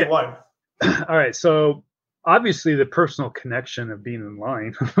right. Tell me why. All right. So obviously the personal connection of being in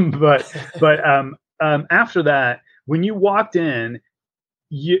line, but after that, when you walked in,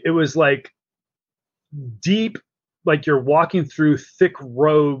 it was like deep, like you're walking through thick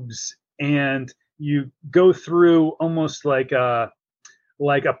robes, and you go through almost like a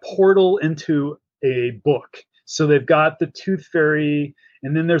portal into a book. So they've got the Tooth Fairy,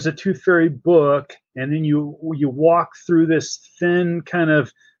 and then there's a Tooth Fairy book, and then you walk through this thin kind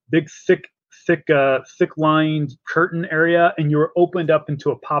of big thick lined curtain area, and you were opened up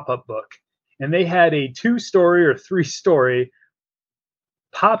into a pop-up book. And they had a 2-story or 3-story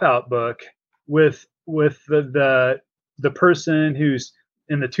pop-out book with the person who's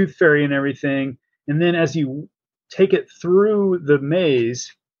in the Tooth Fairy and everything. And then as you take it through the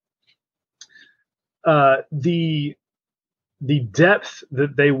maze, the depth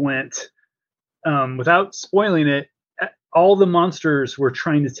that they went, without spoiling it, all the monsters were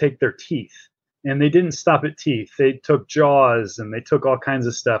trying to take their teeth, and they didn't stop at teeth. They took jaws, and they took all kinds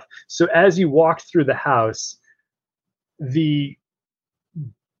of stuff. So as you walked through the house, the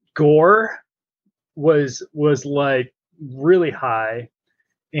gore was like really high,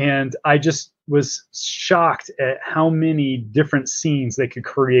 and I just was shocked at how many different scenes they could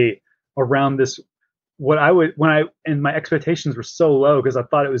create around this. And my expectations were so low because I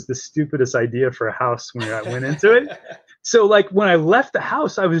thought it was the stupidest idea for a house when I went into it. So like when I left the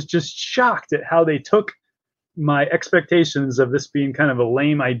house, I was just shocked at how they took my expectations of this being kind of a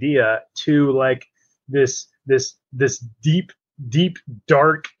lame idea to like this deep,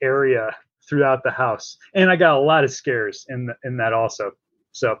 dark area throughout the house. And I got a lot of scares in that also.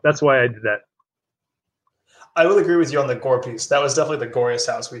 So that's why I did that. I will agree with you on the gore piece. That was definitely the goriest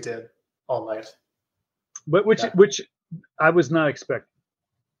house we did all night. But which I was not expecting.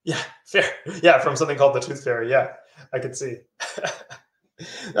 Yeah, fair. Yeah, from something called the Tooth Fairy. Yeah, I could see. All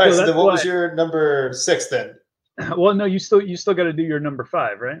right, so then what was your number 6 then? Well, no, you still got to do your number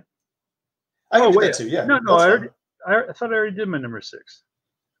 5, right? I can do that too. Yeah. No, I thought I already did my number 6.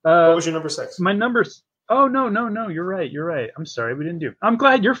 What was your number 6? My numbers. Oh, no. You're right. I'm sorry. We didn't do. I'm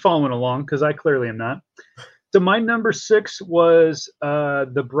glad you're following along because I clearly am not. So my number 6 was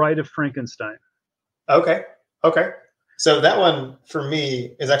The Bride of Frankenstein. Okay. Okay. So that one for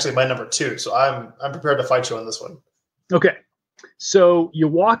me is actually my number 2. So I'm prepared to fight you on this one. Okay. So you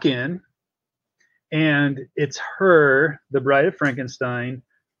walk in and it's her, the Bride of Frankenstein,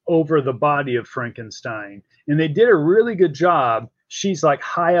 over the body of Frankenstein. And they did a really good job. She's like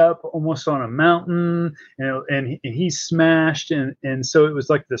high up almost on a mountain, and he's smashed. And so it was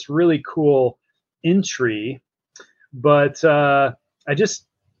like this really cool entry. But it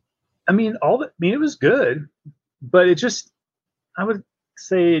was good, but I would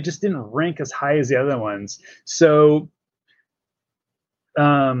say it just didn't rank as high as the other ones. So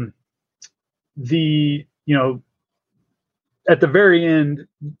at the very end,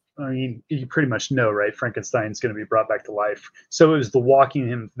 I mean, you pretty much know, right? Frankenstein's going to be brought back to life. So it was the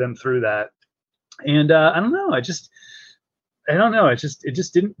walking them through that. And I don't know. It just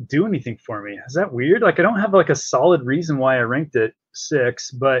didn't do anything for me. Is that weird? Like, I don't have like a solid reason why I ranked it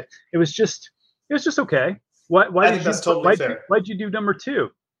 6, but it was just okay. Why I think that's totally fair. Why'd you do number 2?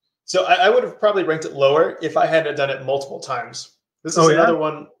 So I would have probably ranked it lower if I hadn't done it multiple times. This is another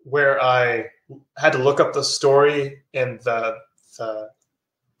one where I had to look up the story and the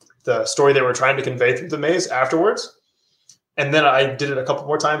story they were trying to convey through the maze afterwards. And then I did it a couple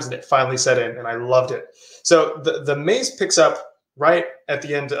more times and it finally set in and I loved it. So the maze picks up right at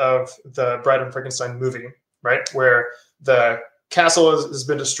the end of the Bride of Frankenstein movie, right? Where the castle has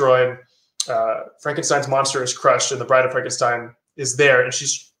been destroyed. Frankenstein's monster is crushed and the Bride of Frankenstein is there. And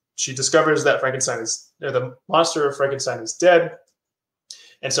she discovers that the monster of Frankenstein is dead.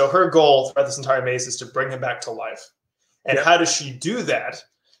 And so her goal throughout this entire maze is to bring him back to life. And how does she do that?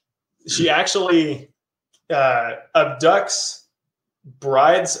 She actually abducts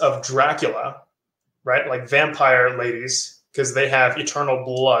brides of Dracula, right? Like vampire ladies, because they have eternal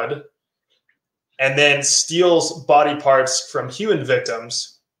blood, and then steals body parts from human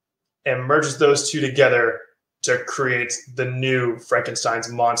victims and merges those two together to create the new Frankenstein's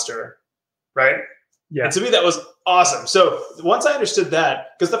monster, right? Yeah. And to me, that was awesome. So once I understood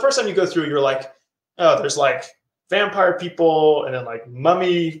that, because the first time you go through, you're like, oh, there's like vampire people and then like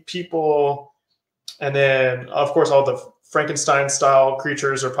mummy people. And then, of course, all the Frankenstein-style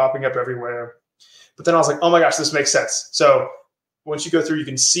creatures are popping up everywhere. But then I was like, oh my gosh, this makes sense. So once you go through, you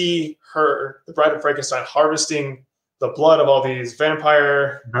can see the Bride of Frankenstein, harvesting the blood of all these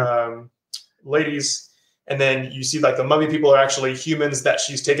vampire ladies. And then you see like the mummy people are actually humans that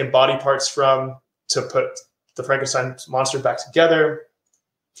she's taken body parts from to put the Frankenstein monster back together.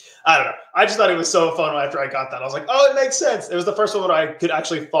 I don't know. I just thought it was so fun after I got that. I was like, oh, it makes sense. It was the first one where I could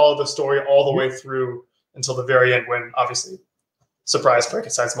actually follow the story all the way through until the very end when, obviously, surprise,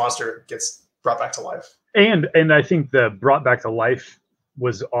 Frankenstein's monster gets brought back to life. And I think the brought back to life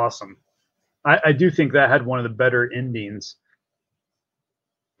was awesome. I do think that had one of the better endings.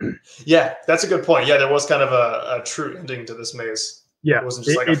 Yeah, that's a good point. Yeah, there was kind of a true ending to this maze. Yeah. It wasn't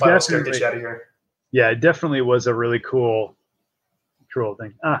just like a final scare, get you out of here. Yeah, it definitely was a really cool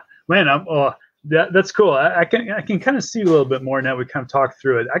thing. Man, that's cool. I can kind of see a little bit more now we kind of talked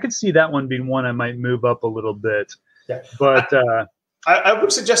through it. I could see that one being one I might move up a little bit. Yeah. But I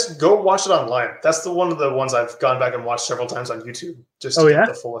would suggest go watch it online. That's one of the ones I've gone back and watched several times on YouTube just to get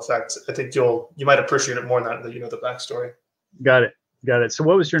the full effect. I think you might appreciate it more now that you know the backstory. Got it. So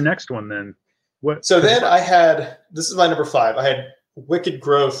what was your next one then? So then I had, this is my number 5. I had Wicked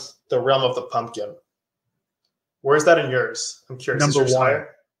Growth, The Realm of the Pumpkin. Where's that in yours? I'm curious. Number 1.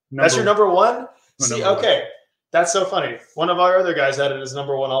 That's your number 1? See, okay. That's so funny. One of our other guys had it as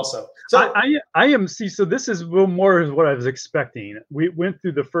number 1 also. So I am, so this is a little more of what I was expecting. We went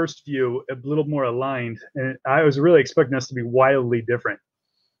through the first few a little more aligned, and I was really expecting us to be wildly different.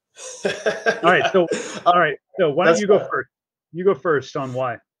 All right. So why don't you go first? You go first on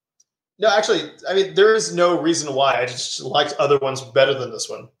why. No, actually, I mean, there is no reason why. I just liked other ones better than this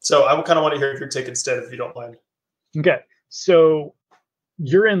one. So I kind of want to hear your take instead, if you don't mind. Okay. So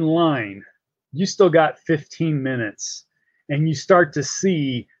you're in line. You still got 15 minutes, and you start to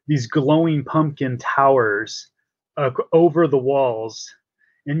see these glowing pumpkin towers over the walls.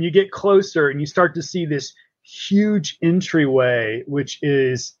 And you get closer, and you start to see this huge entryway, which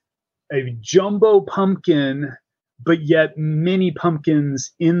is a jumbo pumpkin, but yet many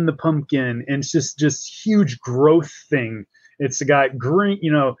pumpkins in the pumpkin, and it's just huge growth thing. It's got green,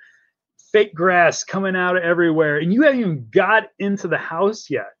 fake grass coming out everywhere, and you haven't even got into the house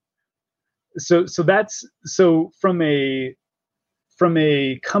yet. So from a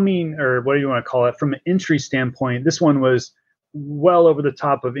coming, or what do you want to call it, from an entry standpoint, this one was well over the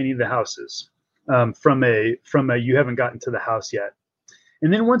top of any of the houses. from a you haven't gotten to the house yet.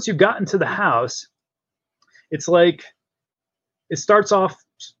 And then once you got into the house, it's like it starts off,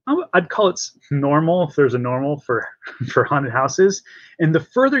 I'd call it normal, if there's a normal for haunted houses. And the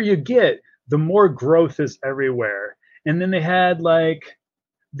further you get, the more growth is everywhere. And then they had like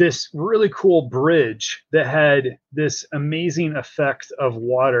this really cool bridge that had this amazing effect of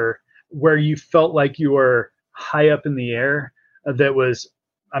water where you felt like you were high up in the air. That was,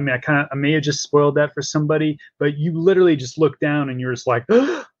 I mean, I may have just spoiled that for somebody, but you literally just look down and you're just like,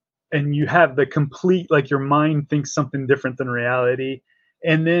 and you have the complete, like your mind thinks something different than reality.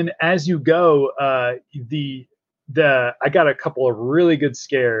 And then as you go, I got a couple of really good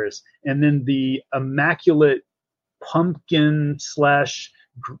scares, and then the immaculate pumpkin /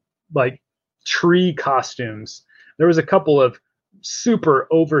 like tree costumes. There was a couple of super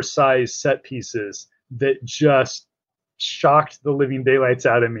oversized set pieces that just shocked the living daylights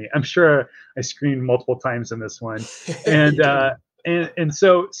out of me. I'm sure I screamed multiple times in this one. And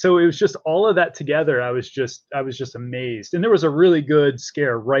so it was just all of that together. I was just amazed. And there was a really good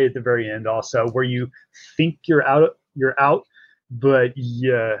scare right at the very end also, where you think you're out, but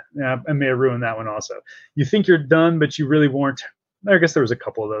yeah, I may have ruined that one also. You think you're done, but you really weren't. I guess there was a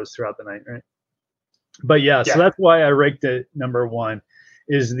couple of those throughout the night, right? But yeah, so that's why I ranked it number one.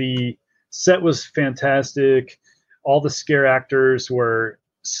 Is the set was fantastic. All the scare actors were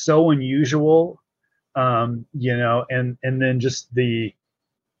so unusual, and then just the,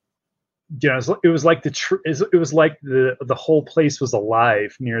 it was like the whole place was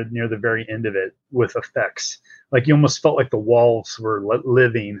alive near the very end of it with effects. Like you almost felt like the walls were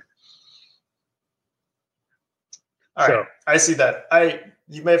living. All right, I see that.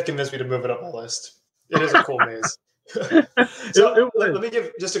 You may have convinced me to move it up my list. It is a cool maze. So let me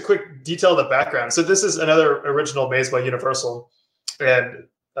give just a quick detail of the background. So this is another original maze by Universal, and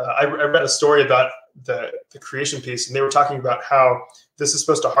I read a story about the creation piece, and they were talking about how this is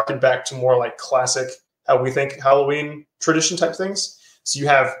supposed to harken back to more like classic, how we think Halloween tradition type things. So you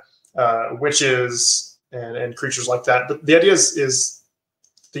have witches and creatures like that. But the idea is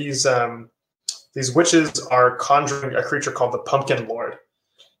these witches are conjuring a creature called the Pumpkin Lord.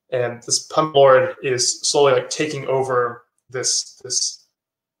 And this Pumpkin Lord is slowly like taking over this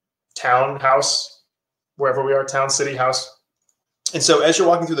town house, wherever we are, town, city, house. And so as you're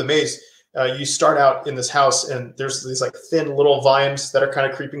walking through the maze, you start out in this house, and there's these like thin little vines that are kind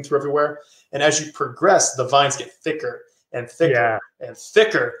of creeping through everywhere. And as you progress, the vines get thicker and thicker and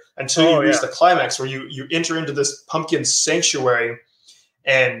thicker until you reach the climax where you enter into this pumpkin sanctuary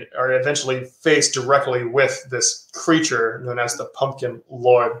and are eventually faced directly with this creature known as the Pumpkin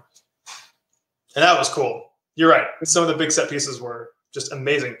Lord. And that was cool. You're right. Some of the big set pieces were just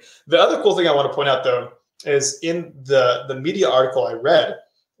amazing. The other cool thing I want to point out, though, is in the media article I read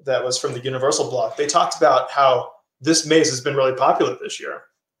that was from the Universal blog, they talked about how this maze has been really popular this year,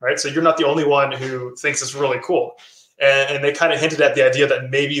 right? So you're not the only one who thinks it's really cool. And they kind of hinted at the idea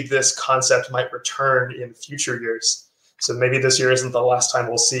that maybe this concept might return in future years. So maybe this year isn't the last time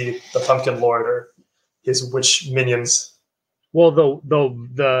we'll see the Pumpkin Lord or his witch minions. Well,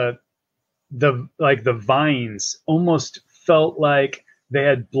 the vines almost felt like they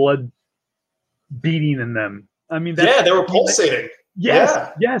had blood beating in them. I mean, they were pulsating.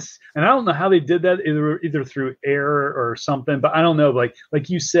 Yes. And I don't know how they did that, either through air or something. But I don't know. Like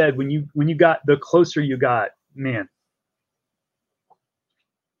you said, when you got, the closer you got, man.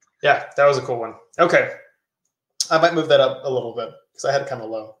 Yeah, that was a cool one. Okay. I might move that up a little bit because I had it kind of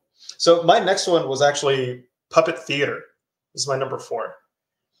low. So my next one was actually Puppet Theater. This is my number 4.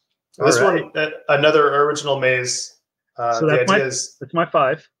 This one, another original maze. So that's my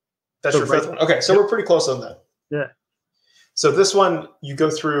 5. That's your 5th one. Okay, so we're pretty close on that. Yeah. So this one, you go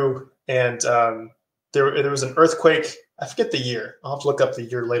through, and there was an earthquake. I forget the year. I'll have to look up the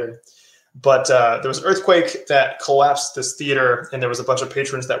year later. But there was an earthquake that collapsed this theater, and there was a bunch of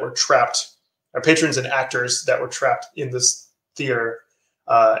patrons that were trapped. Patrons and actors that were trapped in this theater.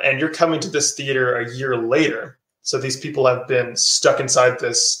 And you're coming to this theater a year later. So these people have been stuck inside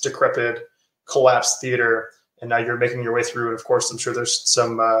this decrepit, collapsed theater, and now you're making your way through. And of course, I'm sure there's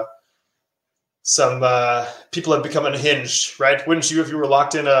some people have become unhinged, right? Wouldn't you if you were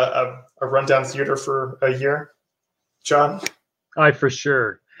locked in a rundown theater for a year, John? For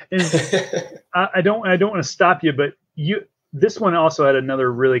sure. And I don't want to stop you, but this one also had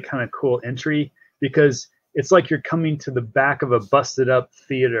another really kind of cool entry, because it's like you're coming to the back of a busted up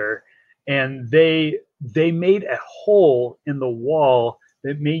theater, and they made a hole in the wall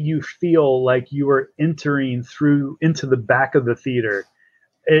that made you feel like you were entering into the back of the theater.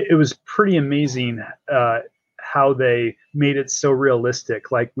 It was pretty amazing how they made it so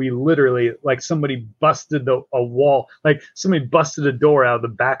realistic. Like we literally, like somebody busted a wall, like somebody busted a door out of the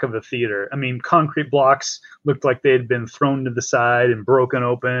back of the theater. I mean, concrete blocks looked like they had been thrown to the side and broken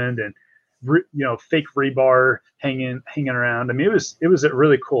open, and fake rebar hanging around. I mean, it was a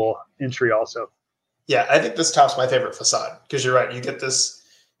really cool entry also. Yeah, I think this tops my favorite facade because you're right. You get this,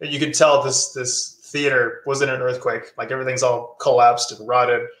 you could tell this theater was in an earthquake. Like everything's all collapsed and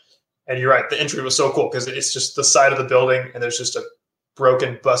rotted. And you're right. The entry was so cool because it's just the side of the building and there's just a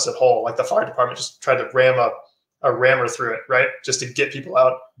broken, busted hole. Like the fire department just tried to ram a rammer through it, right? Just to get people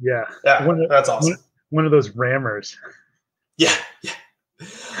out. Yeah. That's awesome. One of those rammers. Yeah.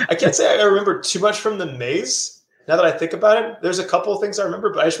 I can't say I remember too much from the maze. Now that I think about it, there's a couple of things I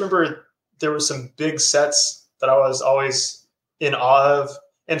remember, but I just remember there were some big sets that I was always in awe of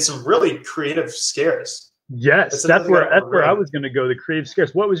and some really creative scares. Yes, that's where I was going to go. The creative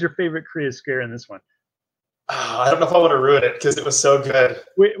scares. What was your favorite creative scare in this one? I don't know if I want to ruin it because it was so good.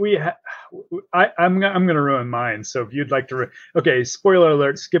 I'm going to ruin mine. So if you'd like to, okay, spoiler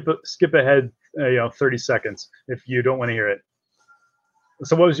alert. Skip ahead, 30 seconds if you don't want to hear it.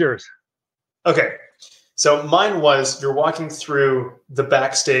 So what was yours? Okay, so mine was you're walking through the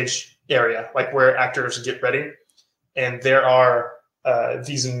backstage area, like where actors get ready, and there are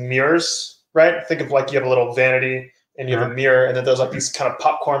these mirrors. Right? Think of like you have a little vanity and you have a mirror, and then there's like these kind of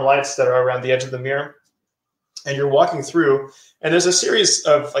popcorn lights that are around the edge of the mirror. And you're walking through, and there's a series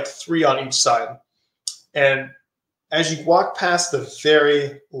of like 3 on each side. And as you walk past the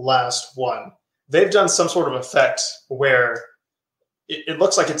very last one, they've done some sort of effect where it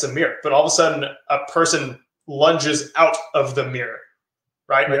looks like it's a mirror, but all of a sudden a person lunges out of the mirror,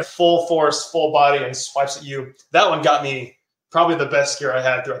 right? Like full force, full body, and swipes at you. That one got me. Probably the best scare I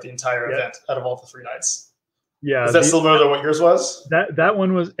had throughout the entire event out of all the 3 nights. Yeah. Is that similar to what yours was? That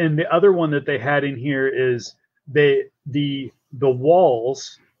one was, and the other one that they had in here is the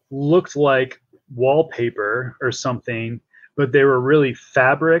walls looked like wallpaper or something, but they were really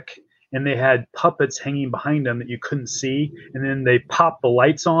fabric, and they had puppets hanging behind them that you couldn't see. And then they popped the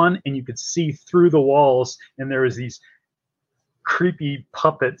lights on and you could see through the walls, and there was these creepy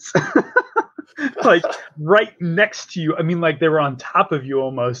puppets like right next to you. I mean, like they were on top of you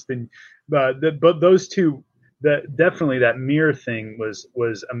almost. And but those two, definitely that mirror thing was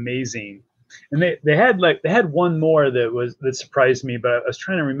amazing. And they had one more that surprised me, but I was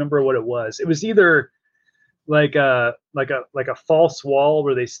trying to remember what it was. It was either like a false wall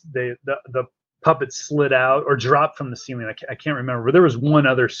where the puppet slid out or dropped from the ceiling. I can't remember, but there was one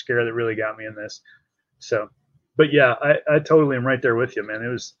other scare that really got me in this. So, but yeah, I totally am right there with you, man. That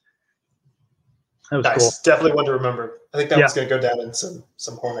was nice. Cool. Definitely one to remember. I think that one's going to go down in some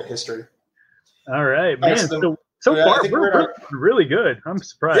Hornet history. All right, man. So far, we're really good. I'm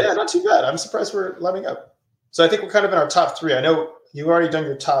surprised. Yeah, not too bad. I'm surprised we're leveling up. So I think we're kind of in our top 3. I know you've already done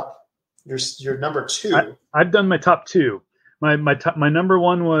your number 2. I've done my top 2. My number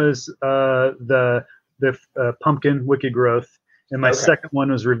 1 was the Pumpkin Wicked Growth, and my second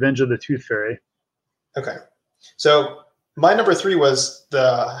one was Revenge of the Tooth Fairy. Okay, so my number 3 was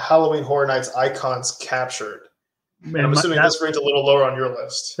the Halloween Horror Nights Icons Captured. And I'm assuming this ranked a little lower on your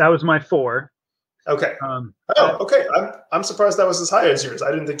list. That was my 4. Okay. Okay. I'm surprised that was as high as yours. I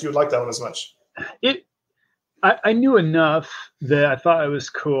didn't think you would like that one as much. I knew enough that I thought it was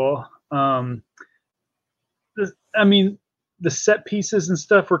cool. I mean, the set pieces and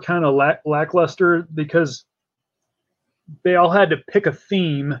stuff were kind of lackluster because they all had to pick a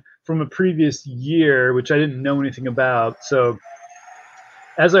theme from a previous year, which I didn't know anything about. So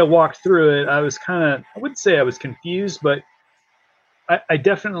as I walked through it, I wouldn't say I was confused, but I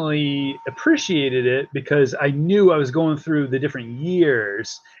definitely appreciated it because I knew I was going through the different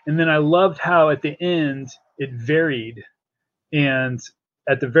years. And then I loved how at the end it varied. And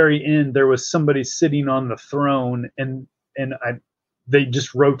at the very end, there was somebody sitting on the throne, and they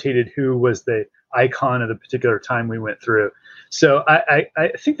just rotated who was the icon of the particular time we went through. So I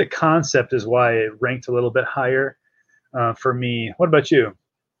think the concept is why it ranked a little bit higher for me. What about you?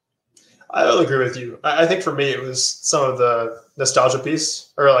 I will agree with you. I think for me, it was some of the nostalgia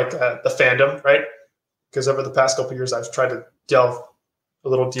piece, or like the fandom, right? Because over the past couple of years, I've tried to delve a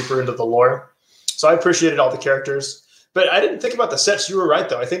little deeper into the lore. So I appreciated all the characters, but I didn't think about the sets. You were right,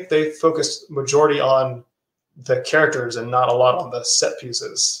 though. I think they focused majority on the characters and not a lot on the set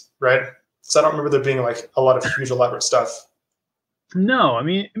pieces, right? So I don't remember there being like a lot of huge elaborate stuff. No, I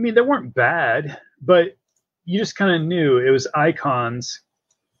mean they weren't bad, but you just kind of knew it was icons.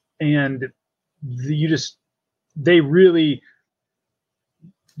 And you really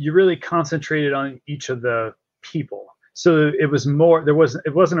concentrated on each of the people. So it was more, it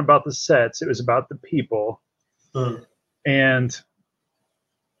wasn't about the sets. It was about the people. Mm.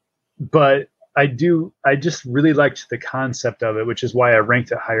 But I just really liked the concept of it, which is why I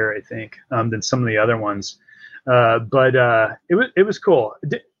ranked it higher, I think, than some of the other ones. But it was cool.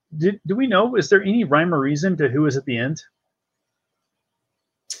 Do we know, is there any rhyme or reason to who was at the end?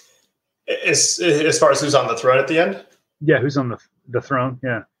 As far as who's on the throne at the end? Yeah, who's on the throne?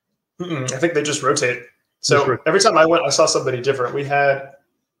 Yeah. I think they just rotate. So every time I went, I saw somebody different. We had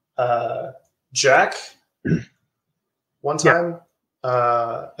Jack one time.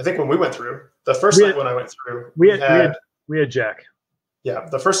 I think when we went through the first night when I went through, we had Jack. Yeah,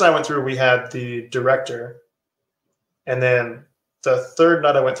 the first night I went through, we had the director, and then the third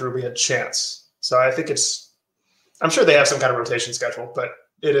night I went through, we had Chance. So I think I'm sure they have some kind of rotation schedule, but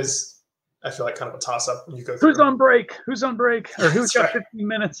it is, I feel like, kind of a toss-up when you go through. Who's on break? Or who's got 15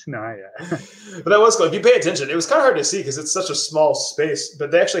 minutes? No, yeah. But that was cool. If you pay attention, it was kind of hard to see because it's such a small space, but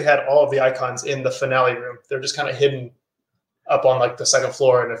they actually had all of the icons in the finale room. They're just kind of hidden up on like the second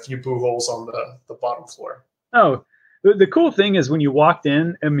floor and a few boo holes on the bottom floor. Oh, the cool thing is when you walked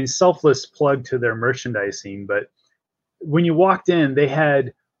in, I mean, selfless plug to their merchandising, but when you walked in, they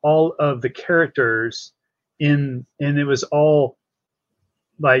had all of the characters in, and it was all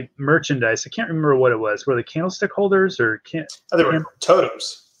like merchandise. I can't remember what it was. Were they candlestick holders or they were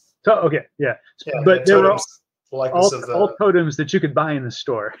totems. Okay, yeah. But there were all totems that you could buy in the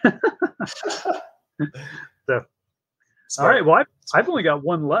store. So, all right. Well, I've only got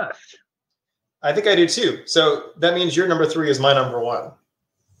one left. I think I do too. So that means your number 3 is my number 1.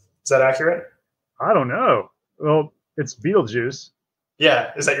 Is that accurate? I don't know. Well, it's Beetlejuice.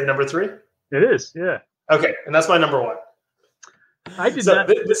 Yeah. Is that your number 3? It is. Yeah. Okay. And that's my number 1. I did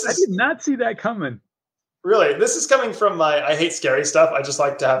not see that coming. Really? This is coming from I hate scary stuff. I just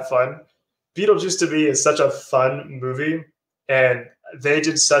like to have fun. Beetlejuice to me is such a fun movie. And they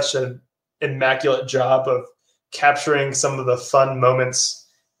did such an immaculate job of capturing some of the fun moments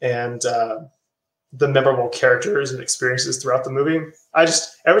and the memorable characters and experiences throughout the movie.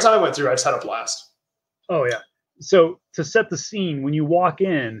 Every time I went through, I just had a blast. Oh, yeah. So to set the scene, when you walk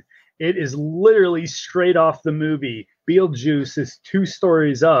in, it is literally straight off the movie. Beetlejuice is 2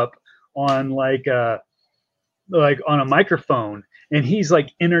 stories up on like on a microphone, and he's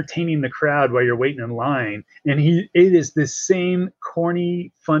like entertaining the crowd while you're waiting in line. And it is the same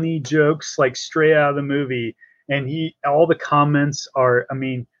corny, funny jokes like straight out of the movie. And all the comments are, I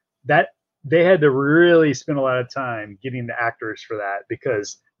mean, that they had to really spend a lot of time getting the actors for that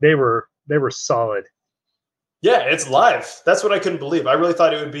because they were solid. Yeah, it's live. That's what I couldn't believe. I really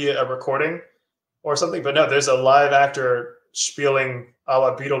thought it would be a recording or something, but no, there's a live actor spieling a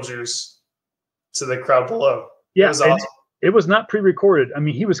la Beetlejuice to the crowd below. Yeah, it was awesome. It was not pre-recorded. I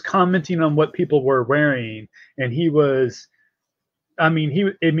mean, he was commenting on what people were wearing, and it was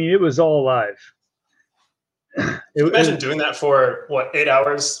all live. Imagine doing that for 8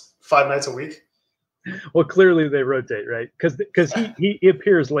 hours, 5 nights a week. Well, clearly they rotate, right? Because he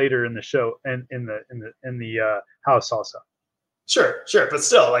appears later in the show and in the house also. Sure, but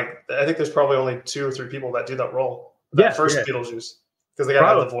still, like I think there's probably only 2 or 3 people that do that role. First Beetlejuice, because they got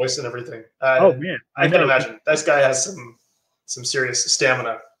to have the voice and everything. Oh man, I can imagine this guy has some serious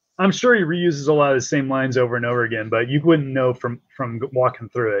stamina. I'm sure he reuses a lot of the same lines over and over again, but you wouldn't know from walking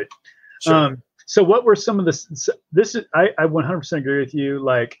through it. Sure. So what were some of I 100% agree with you.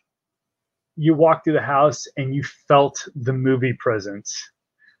 Like you walked through the house and you felt the movie presence.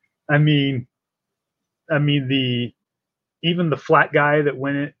 I mean even the flat guy that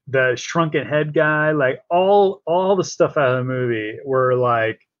went in, the shrunken head guy, like all the stuff out of the movie were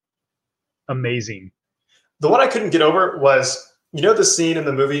like amazing. The one I couldn't get over was, the scene in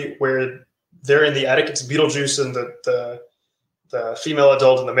the movie where they're in the attic, it's Beetlejuice and the female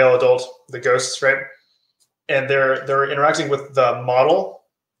adult and the male adult, the ghosts, right? And they're interacting with the model.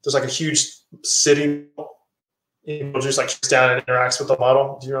 There's like a huge sitting. Beetlejuice like sits down and interacts with the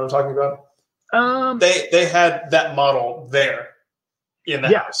model. Do you know what I'm talking about? They had that model there in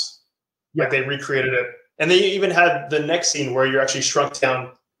the house. Yeah. Like they recreated it. And they even had the next scene where you're actually shrunk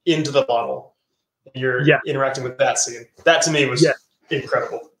down into the model. You're interacting with that scene. That to me was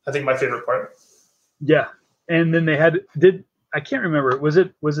incredible. I think my favorite part. Yeah. And then they I can't remember. Was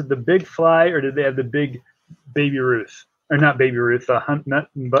it the Big Fly or did they have the Big Baby Ruth? Or not Baby Ruth,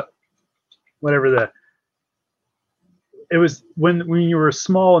 but whatever it was when you were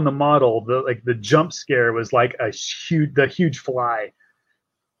small in the model, the jump scare was like the huge fly.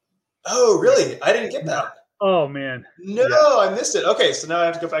 Oh, really? I didn't get that. Oh man. No, I missed it. Okay, so now I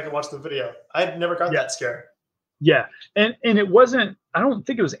have to go back and watch the video. I never got that scare. Yeah. And it wasn't, I don't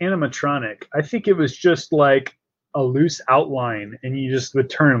think it was animatronic. I think it was just like a loose outline, and you just would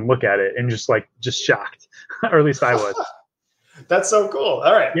turn and look at it and just shocked, or at least I was. That's so cool.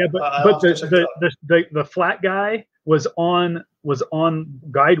 All right. Yeah, but the flat guy was on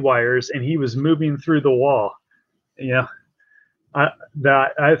guide wires, and he was moving through the wall. Yeah. I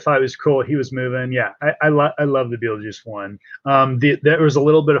thought it was cool. He was moving. Yeah, I love the Beetlejuice one. There was a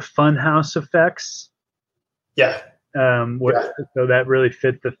little bit of Funhouse effects. Yeah. So that really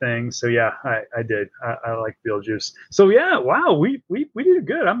fit the thing. So yeah, I did. I like Beetlejuice. So yeah, wow, we did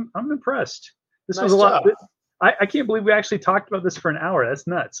good. I'm impressed. This nice was a lot. job. I can't believe we actually talked about this for an hour. That's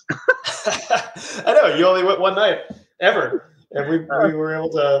nuts. I know, you only went one night ever, and we were able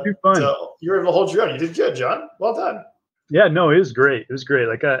to. You were able to hold your own. You did good, John. Well done. Yeah, no, it was great. It was great.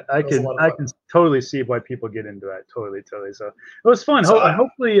 Like I can totally see why people get into it. Totally. So it was fun.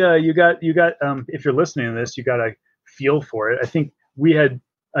 Hopefully you got if you're listening to this, you got a feel for it. I think we had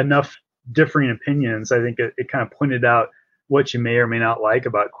enough differing opinions. I think it kind of pointed out what you may or may not like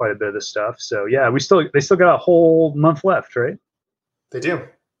about quite a bit of the stuff. So yeah, they still got a whole month left, right? They do,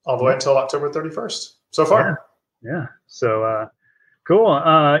 all the way until October 31st so far. Yeah. So cool.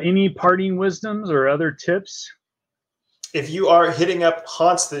 Any parting wisdoms or other tips? If you are hitting up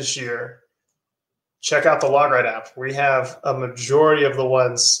haunts this year, check out the LogRide app. We have a majority of the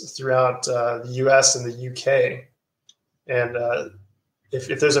ones throughout the US and the UK. And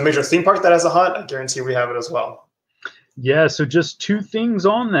if there's a major theme park that has a haunt, I guarantee we have it as well. Yeah, so just two things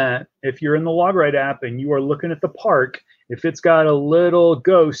on that. If you're in the LogRide app and you are looking at the park, if it's got a little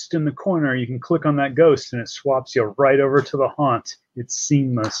ghost in the corner, you can click on that ghost and it swaps you right over to the haunt. It's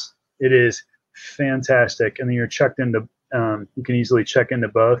seamless. It is fantastic. And then you're checked into, you can easily check into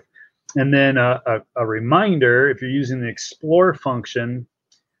both. And then a reminder, if you're using the Explore function,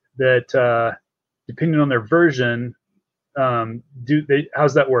 that depending on their version,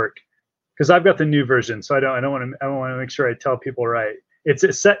 how's that work? Because I've got the new version, so I don't want to make sure I tell people right.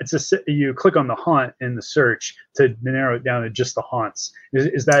 You click on the haunt in the search to narrow it down to just the haunts.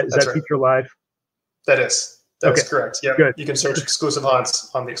 Is that right. Feature live? That's okay. Correct. Yeah, you can search exclusive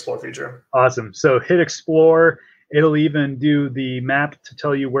haunts on the Explore feature. Awesome. So hit Explore. It'll even do the map to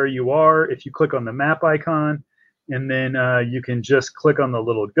tell you where you are if you click on the map icon. And then you can just click on the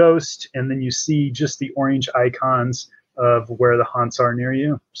little ghost, and then you see just the orange icons of where the haunts are near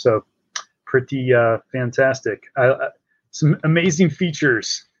you. So pretty fantastic. Some amazing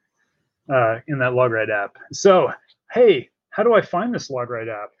features in that LogRide app. So, hey, how do I find this LogRide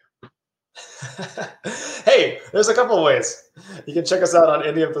app? Hey, there's a couple of ways. You can check us out on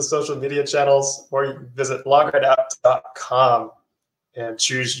any of the social media channels, or you can visit logrideapp.com and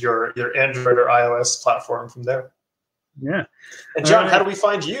choose your Android or iOS platform from there. Yeah. And John, how do we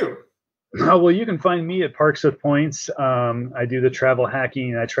find you? Well, you can find me at Parks with Points. I do the travel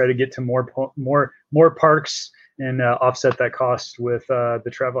hacking, and I try to get to more parks and offset that cost with the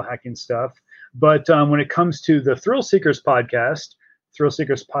travel hacking stuff. But when it comes to the Thrill Seekers podcast,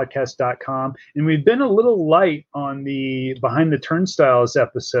 thrillseekerspodcast.com, and we've been a little light on the Behind the Turnstiles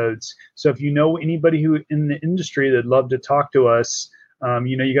episodes. So if you know anybody who in the industry that'd love to talk to us,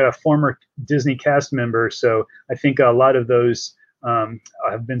 you got a former Disney cast member. So I think a lot of those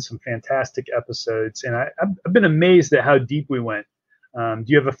have been some fantastic episodes, and I've been amazed at how deep we went. Do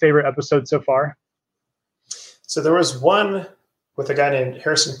you have a favorite episode so far? So there was one with a guy named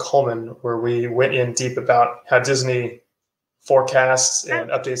Harrison Coleman where we went in deep about how Disney forecasts and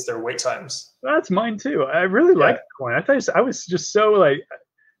updates their wait times. That's mine too. I really liked that one. I was just so like,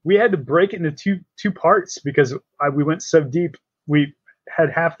 we had to break it into two parts because we went so deep. We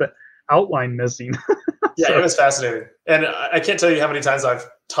had half the outline missing. Yeah, so. It was fascinating. And I can't tell you how many times I've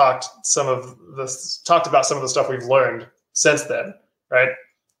talked about some of the stuff we've learned since then, right?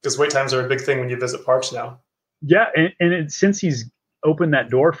 Because wait times are a big thing when you visit parks now. Yeah, and since he's opened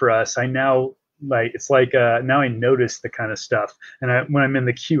that door for us, I now now I notice the kind of stuff. And when I'm in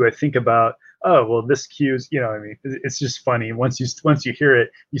the queue, I think about, oh, well, this queue's, it's just funny. Once you hear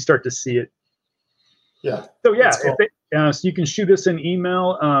it, you start to see it. Yeah. So yeah, cool. So you can shoot us an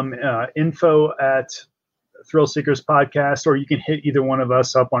email, info at Thrill Seekers Podcast, or you can hit either one of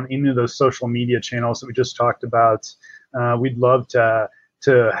us up on any of those social media channels that we just talked about. We'd love to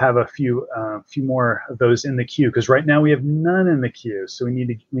have a few more of those in the queue, because right now we have none in the queue, so we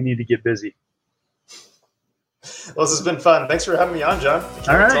need to get busy. Well, this has been fun. Thanks for having me on, John.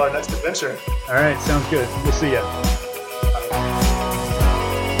 All right. Until our next adventure. All right, sounds good. We'll see ya.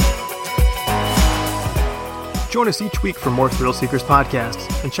 Join us each week for more Thrill Seekers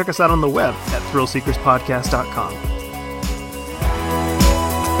podcasts, and check us out on the web at thrillseekerspodcast.com.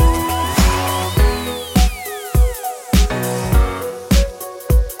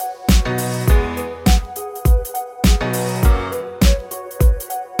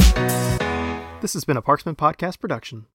 This has been a Parksman Podcast production.